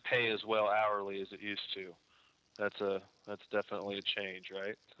pay as well hourly as it used to. That's definitely a change,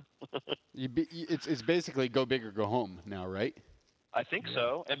 right? It's basically go big or go home now, right? I think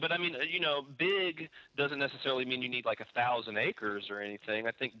so. But I mean, big doesn't necessarily mean you need like 1,000 acres or anything.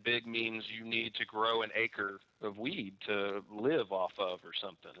 I think big means you need to grow an acre of weed to live off of or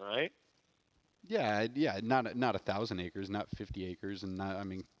something, right? Yeah, not 1,000 acres, not 50 acres, and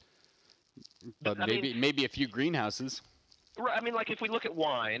but maybe a few greenhouses. Right. I mean, like if we look at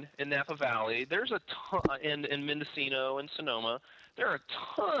wine in Napa Valley, there's a ton in Mendocino and Sonoma. There are a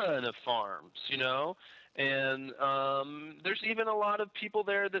ton of farms, And there's even a lot of people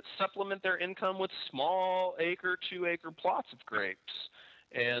there that supplement their income with small acre, 2 acre plots of grapes.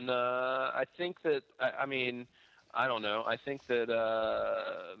 And I think that, I mean, I don't know. I think that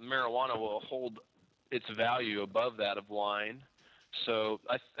marijuana will hold its value above that of wine. So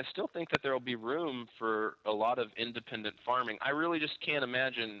I still think that there will be room for a lot of independent farming. I really just can't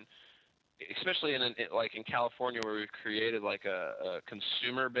imagine, especially like in California, where we've created like a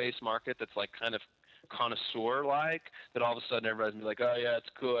consumer-based market that's like kind of connoisseur-like, that all of a sudden everybody's gonna be like, oh yeah, it's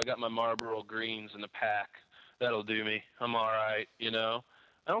cool. I got my Marlboro Greens in the pack. That'll do me. I'm all right. You know.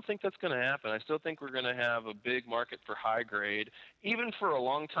 I don't think that's going to happen. I still think we're going to have a big market for high grade. Even for a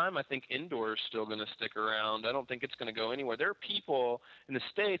long time, I think indoor is still going to stick around. I don't think it's going to go anywhere. There are people in the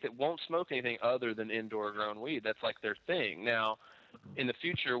state that won't smoke anything other than indoor grown weed. That's like their thing. Now, in the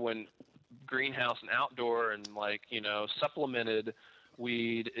future, when greenhouse and outdoor and like supplemented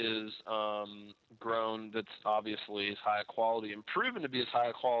weed is grown, that's obviously as high quality and proven to be as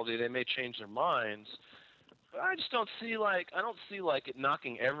high quality, they may change their minds. But I just don't see like it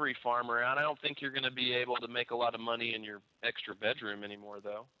knocking every farmer out. I don't think you're going to be able to make a lot of money in your extra bedroom anymore,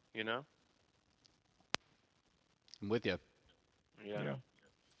 though. I'm with you. Yeah. Yeah.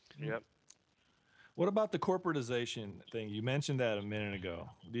 Yep. What about the corporatization thing? You mentioned that a minute ago.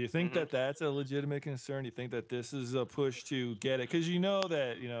 Do you think that that's a legitimate concern? Do you think that this is a push to get it? Because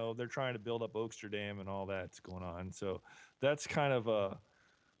that they're trying to build up Oaksterdam and all that's going on. So that's kind of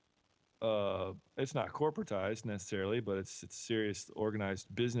it's not corporatized necessarily, but it's serious organized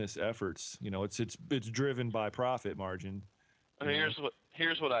business efforts. It's driven by profit margin. I mean,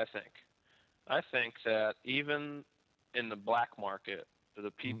 here's what I think. I think that even in the black market, the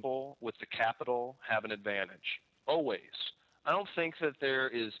people with the capital have an advantage. Always. I don't think that there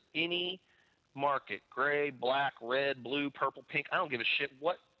is any market, gray, black, red, blue, purple, pink. I don't give a shit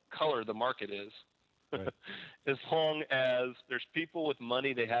what color the market is. Right. As long as there's people with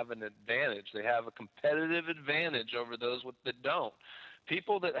money, they have an advantage. They have a competitive advantage over those that don't.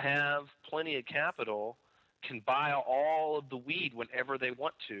 People that have plenty of capital can buy all of the weed whenever they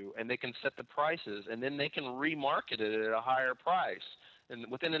want to, and they can set the prices, and then they can remarket it at a higher price and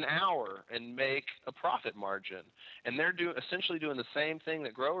within an hour and make a profit margin. And they're essentially doing the same thing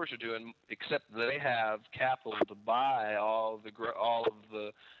that growers are doing, except they have capital to buy all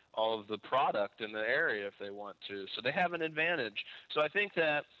of the product in the area if they want to. So they have an advantage. So I think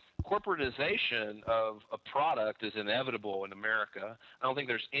that corporatization of a product is inevitable in America. I don't think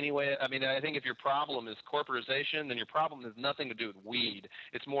there's any way. I mean, I think if your problem is corporatization, then your problem has nothing to do with weed.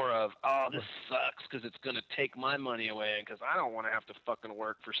 It's more of, oh, this sucks because it's going to take my money away and because I don't want to have to fucking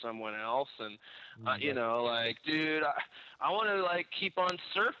work for someone else. And, like, dude, I want to, like, keep on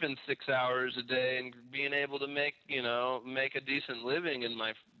surfing 6 hours a day and being able to make a decent living in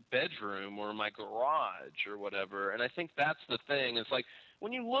my bedroom or my garage or whatever. And I think that's the thing. It's like,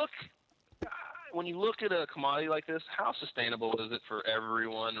 when you look at a commodity like this, how sustainable is it for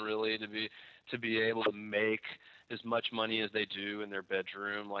everyone really to be able to make as much money as they do in their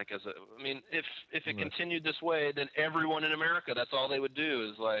bedroom? If it continued this way, then everyone in America, that's all they would do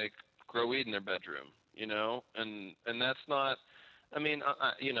is like grow weed in their bedroom, and that's not. I mean,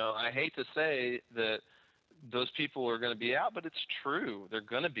 I hate to say that those people are going to be out, but it's true. They're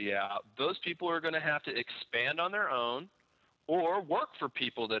going to be out. Those people are going to have to expand on their own or work for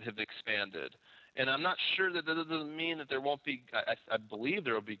people that have expanded. And I'm not sure that doesn't mean that there won't be – I believe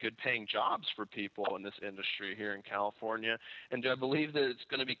there will be good paying jobs for people in this industry here in California. And do I believe that it's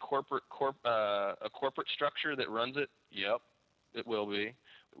going to be a corporate structure that runs it? Yep, it will be.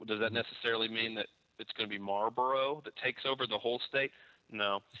 Does that necessarily mean that it's going to be Marlboro that takes over the whole state?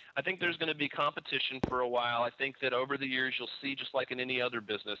 No. I think there's going to be competition for a while. I think that over the years you'll see, just like in any other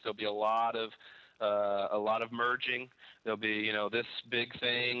business, there'll be a lot of merging. There'll be, this big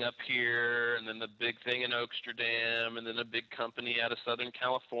thing up here, and then the big thing in Oaksterdam, and then a big company out of Southern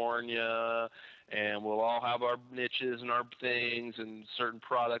California, and we'll all have our niches and our things and certain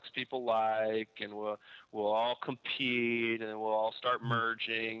products people like, and we'll all compete, and we'll all start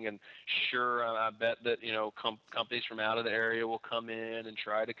merging. And sure, I bet that companies from out of the area will come in and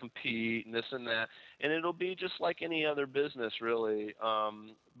try to compete and this and that, and it'll be just like any other business, really.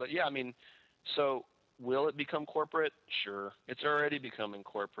 But yeah, I mean. So will it become corporate? Sure. It's already becoming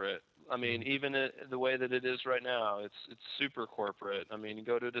corporate. I mean, even the way that it is right now, it's super corporate. I mean, you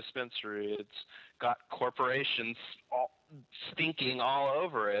go to a dispensary, it's got corporations stinking all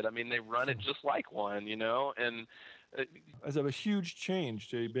over it. I mean, they run it just like one, and as a huge change,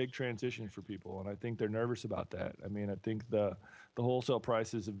 to a big transition for people, and I think they're nervous about that. I mean, I think the wholesale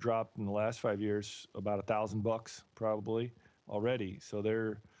prices have dropped in the last 5 years about $1,000 probably already. So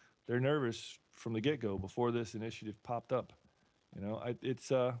they're nervous from the get-go before this initiative popped up.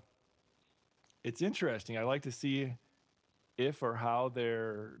 It's interesting. I like to see if or how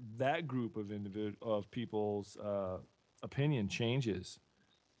that group of people's opinion changes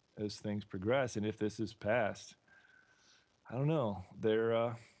as things progress, and if this is passed. I don't know.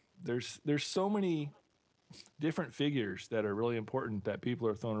 There's so many different figures that are really important that people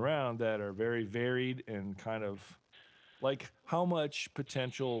are throwing around that are very varied and kind of like how much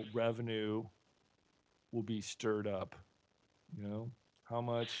potential revenue will be stirred up. How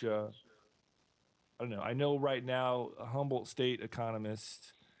much. I don't know. I know right now a Humboldt State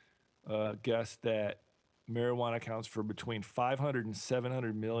economist guessed that marijuana accounts for between 500 and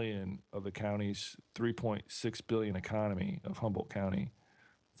 700 million of the county's 3.6 billion economy of Humboldt County.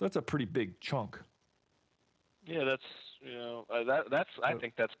 So that's a pretty big chunk. Yeah, that's I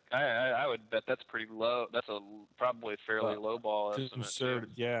think that's I would bet that's pretty low. That's probably a fairly low ball estimate too.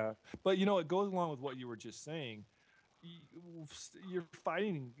 Yeah, but it goes along with what you were just saying. You're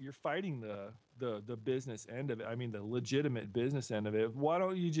fighting the business end of it. I mean, the legitimate business end of it. Why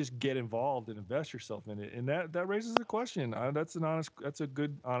don't you just get involved and invest yourself in it? And that raises a question. That's a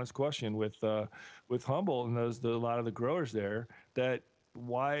good honest question with Humboldt and a lot of the growers there. That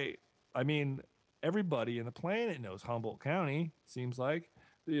why? I mean, everybody in the planet knows Humboldt County. Seems like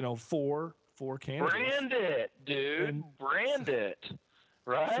for cannabis. Brand it, dude. Brand it.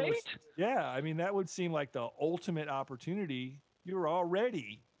 Right? So I mean, that would seem like the ultimate opportunity. You're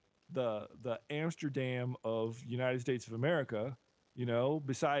already the Amsterdam of United States of America,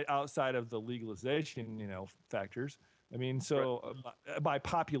 outside of the legalization, factors. I mean, so by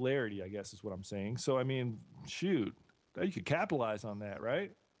popularity, I guess is what I'm saying. So, I mean, shoot, you could capitalize on that,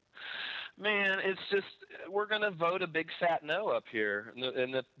 right? Man, it's just we're going to vote a big fat no up here,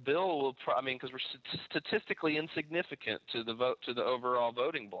 and the bill will. Because we're statistically insignificant to the overall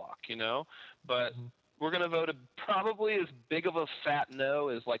voting block, But we're going to vote probably as big of a fat no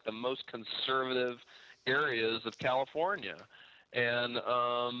as like the most conservative areas of California, and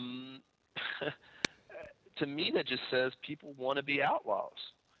to me that just says people want to be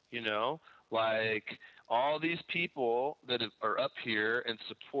outlaws, like all these people that are up here and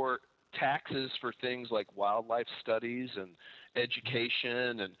support taxes for things like wildlife studies and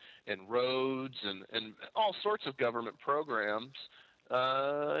education and roads and all sorts of government programs.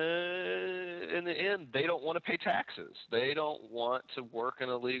 In the end, they don't want to pay taxes. They don't want to work in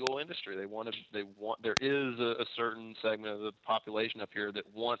a legal industry. There is a certain segment of the population up here that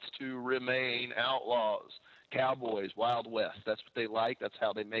wants to remain outlaws, cowboys, Wild West. That's what they like. That's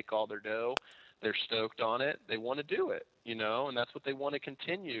how they make all their dough. They're stoked on it. They want to do it, and that's what they want to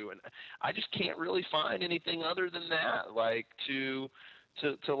continue. And I just can't really find anything other than that, like to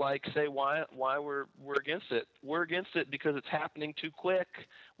like say why we're against it. We're against it because it's happening too quick.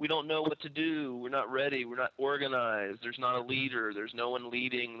 We don't know what to do. We're not ready. We're not organized. There's not a leader. There's no one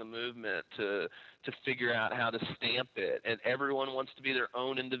leading the movement to figure out how to stamp it. And everyone wants to be their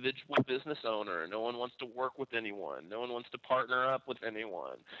own individual business owner. No one wants to work with anyone. No one wants to partner up with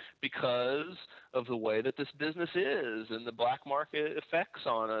anyone because of the way that this business is and the black market effects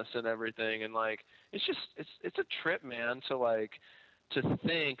on us and everything. And like it's a trip, man, to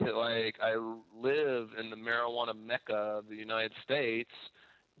think that like I live in the marijuana mecca of the United States,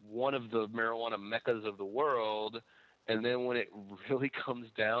 one of the marijuana meccas of the world, and then when it really comes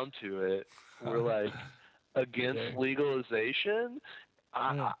down to it, we're like against legalization.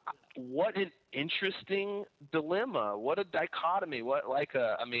 What an interesting dilemma. What a dichotomy.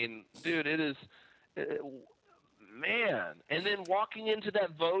 Dude, it is, man. And then walking into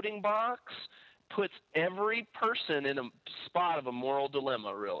that voting box puts every person in a spot of a moral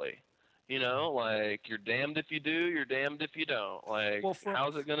dilemma, really. Like you're damned if you do, you're damned if you don't. Like,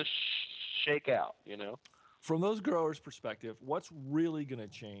 how's it going to shake out, From those growers' perspective, what's really going to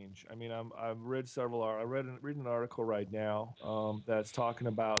change? I mean, I've read reading an article right now that's talking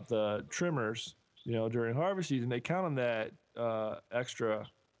about the trimmers, during harvest season. They count on that extra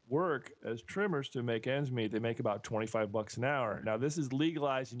work as trimmers to make ends meet. They make about $25 an hour. Now, this is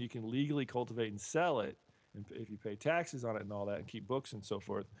legalized, and you can legally cultivate and sell it. And if you pay taxes on it and all that and keep books and so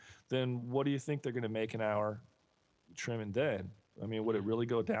forth, then what do you think they're going to make an hour trimming then? I mean, would it really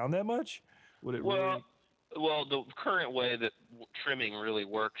go down that much? Would it really? Well, the current way that trimming really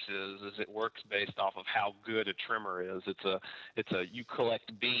works is it works based off of how good a trimmer is. It's a you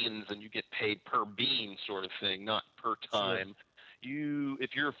collect beans and you get paid per bean sort of thing, not per time.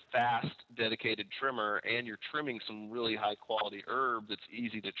 if you're a fast, dedicated trimmer and you're trimming some really high quality herb that's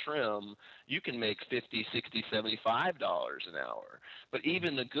easy to trim, you can make $50, $60, $75 an hour. But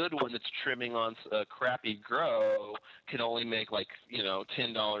even the good one that's trimming on a crappy grow can only make like,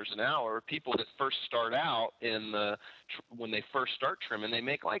 $10 an hour. People that first start out when they first start trimming, they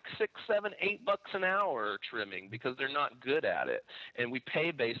make like $6, $7, $8 an hour trimming because they're not good at it. And we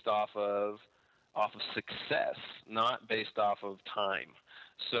pay based off of success, not based off of time.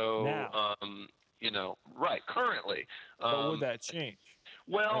 So, Now, right, currently. but would that change?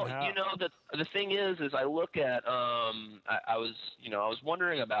 Well, And how? the thing is I look at I was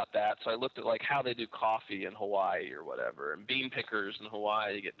wondering about that, so I looked at like how they do coffee in Hawaii or whatever, and bean pickers in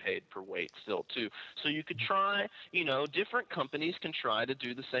Hawaii get paid per weight still too. So you could try, different companies can try to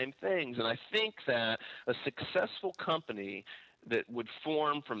do the same things, and I think that a successful company that would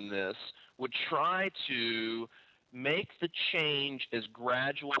form from this would try to make the change as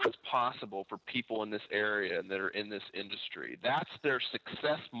gradual as possible for people in this area and that are in this industry. That's their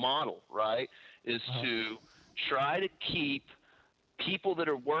success model, right? Is to try to keep people that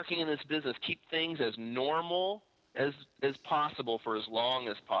are working in this business, keep things as normal as possible for as long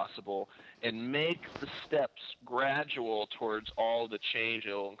as possible, and make the steps gradual towards all the change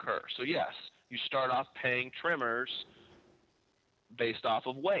it will incur. So yes, you start off paying trimmers based off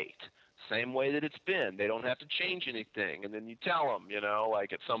of weight. Same way that it's been. They don't have to change anything. And then you tell them,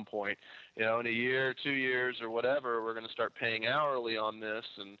 like at some point, in a year, 2 years or whatever, we're going to start paying hourly on this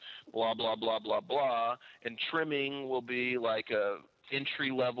and blah, blah, blah, blah, blah. And trimming will be like a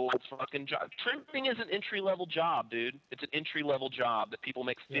entry-level fucking job. Trimming is an entry-level job, dude. It's an entry-level job that people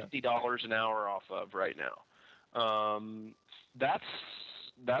make $50 an hour off of right now.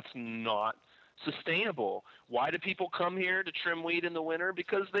 That's not sustainable. Why do people come here to trim weed in the winter?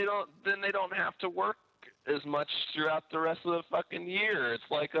 Because they don't have to work as much throughout the rest of the fucking year. It's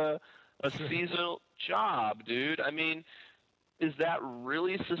like a seasonal job, dude. I mean, is that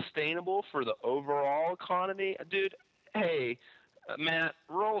really sustainable for the overall economy? Dude, hey, Matt,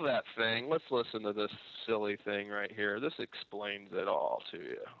 roll that thing. Let's listen to this silly thing right here. This explains it all to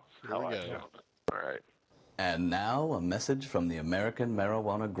you. Here we go. All right. And now a message from the American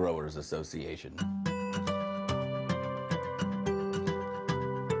Marijuana Growers Association.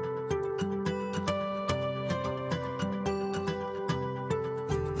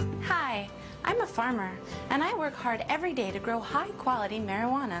 Hi, I'm a farmer, and I work hard every day to grow high-quality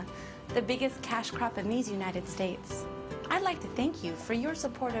marijuana, the biggest cash crop in these United States. I'd like to thank you for your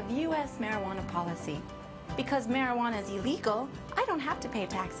support of U.S. marijuana policy. Because marijuana is illegal, I don't have to pay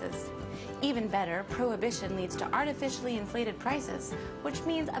taxes. Even better, prohibition leads to artificially inflated prices, which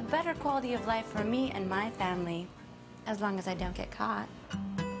means a better quality of life for me and my family, as long as I don't get caught.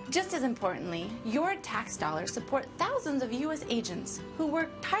 Just as importantly, your tax dollars support thousands of U.S. agents who work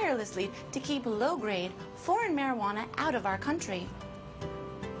tirelessly to keep low-grade, foreign marijuana out of our country.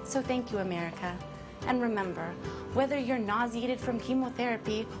 So thank you, America. And remember, whether you're nauseated from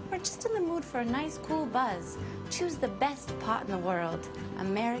chemotherapy or just in the mood for a nice cool buzz, choose the best pot in the world,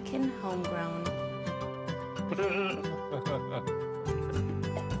 American homegrown.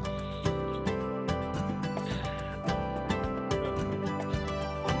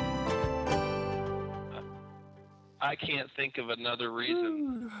 I can't think of another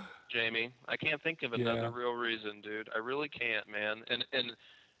reason, Jamie. I can't think of another real reason, dude. I really can't, man. And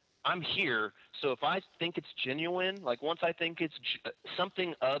I'm here, so if I think it's genuine, like once I think it's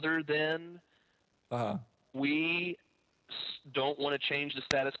something other than we don't want to change the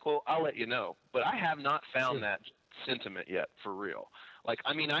status quo, I'll let you know. But I have not found that sentiment yet, for real. Like,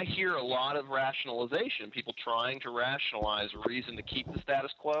 I mean, I hear a lot of rationalization, people trying to rationalize a reason to keep the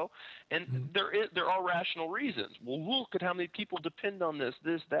status quo, and there are rational reasons. Well, look at how many people depend on this,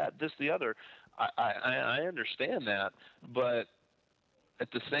 that, the other. I understand that, but at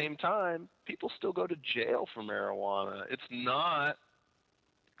the same time, people still go to jail for marijuana. It's not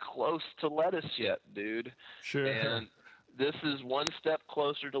close to lettuce yet, dude. Sure. And this is one step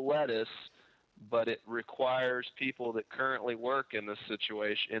closer to lettuce, but it requires people that currently work in this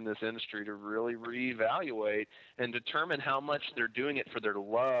situation, in this industry, to really reevaluate and determine how much they're doing it for their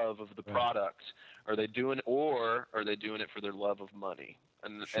love of the product. Are they doing it, or are they doing it for their love of money?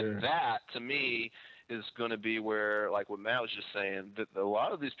 And that, to me, is going to be where, like what Matt was just saying, that a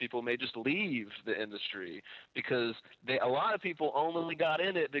lot of these people may just leave the industry because a lot of people only got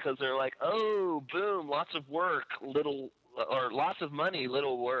in it because they're like, oh, boom, lots of work, lots of money,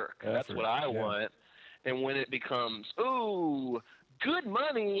 little work. That's what I want. And when it becomes, ooh, good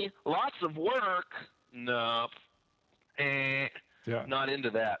money, lots of work, not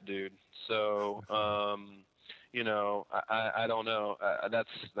into that, dude. So, I don't know. That's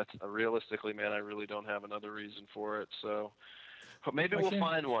realistically, man, I really don't have another reason for it. So but maybe we'll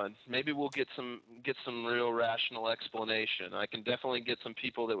find one. Maybe we'll get some real rational explanation. I can definitely get some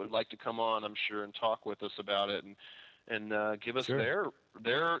people that would like to come on, I'm sure, and talk with us about it and give us their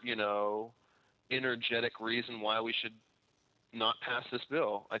energetic reason why we should not pass this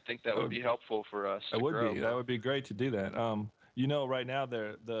bill. I think that would be helpful for us. That would be great to do that. Right now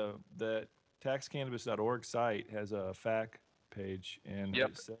the taxcannabis.org site has a FAQ page, and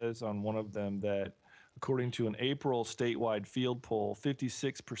it says on one of them that according to an April statewide field poll,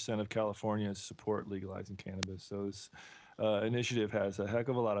 56% of Californians support legalizing cannabis. So this initiative has a heck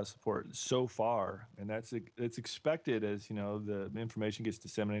of a lot of support so far, and it's expected as the information gets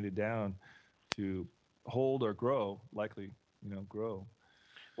disseminated down to hold or grow, likely grow.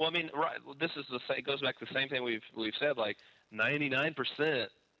 Well, I mean, right. This is it goes back to the same thing we've said. Like 99%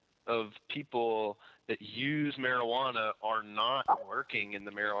 of people that use marijuana are not working in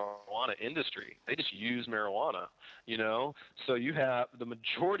the marijuana industry. They just use marijuana, So you have the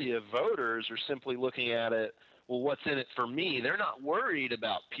majority of voters are simply looking at it, well, what's in it for me? They're not worried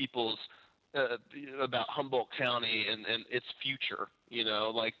about about Humboldt County and its future,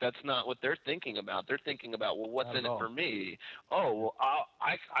 like that's not what they're thinking about. They're thinking about, well, what's in it for me? Oh, well,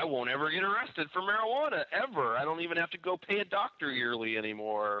 I won't ever get arrested for marijuana ever. I don't even have to go pay a doctor yearly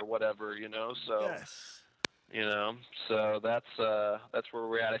anymore or whatever, so. Yes. So that's where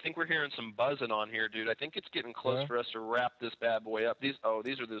we're at. I think we're hearing some buzzing on here, dude. I think it's getting close for us to wrap this bad boy up. These are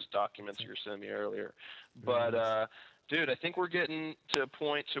those documents you were sending me earlier. But dude, I think we're getting to a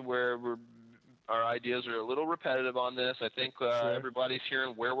point to where our ideas are a little repetitive on this. I think everybody's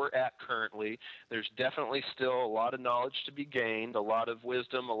hearing where we're at currently. There's definitely still a lot of knowledge to be gained, a lot of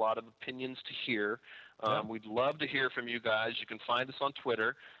wisdom, a lot of opinions to hear. We'd love to hear from you guys. You can find us on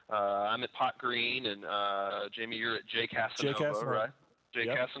Twitter. I'm at Pot Green, and Jamie, you're at J Casanova, right? J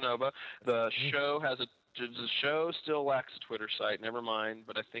Casanova. The show still lacks a Twitter site. Never mind,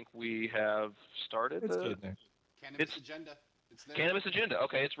 but I think we have started. It's getting there. Cannabis Agenda. It's there. Cannabis Agenda.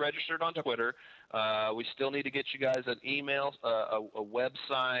 Okay, it's registered on Twitter. We still need to get you guys an email, a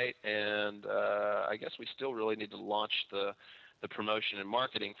website, and I guess we still really need to launch the promotion and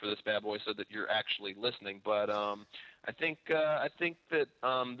marketing for this bad boy so that you're actually listening. But I think that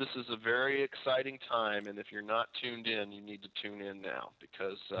this is a very exciting time, and if you're not tuned in, you need to tune in now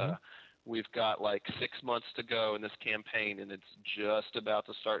because we've got like 6 months to go in this campaign, and it's just about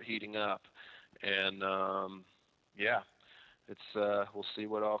to start heating up. And we'll see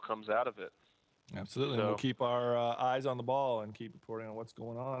what all comes out of it. Absolutely. So, we'll keep our eyes on the ball and keep reporting on what's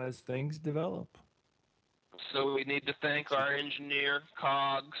going on as things develop. So we need to thank our engineer,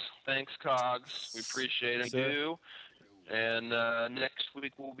 Cogs. Thanks, Cogs. We appreciate you. And next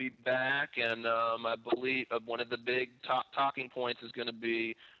week we'll be back, and I believe one of the big talking points is going to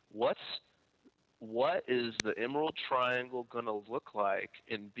be what is the Emerald Triangle going to look like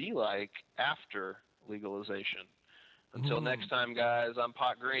and be like after legalization? Until next time, guys, I'm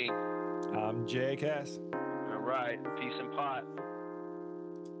Pot Green. I'm Jay Cass. All right. Peace and pot.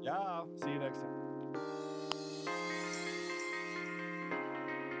 Yeah. See you next time.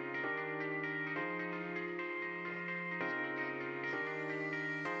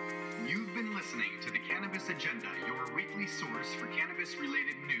 You've been listening to the Cannabis Agenda, your weekly source for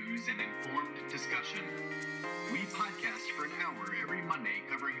cannabis-related news and informed discussion. We podcast for an hour every Monday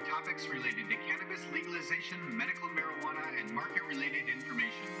covering topics related to cannabis legalization, medical marijuana, and market-related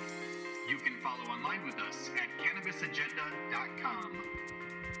information. You can follow online with us at cannabisagenda.com.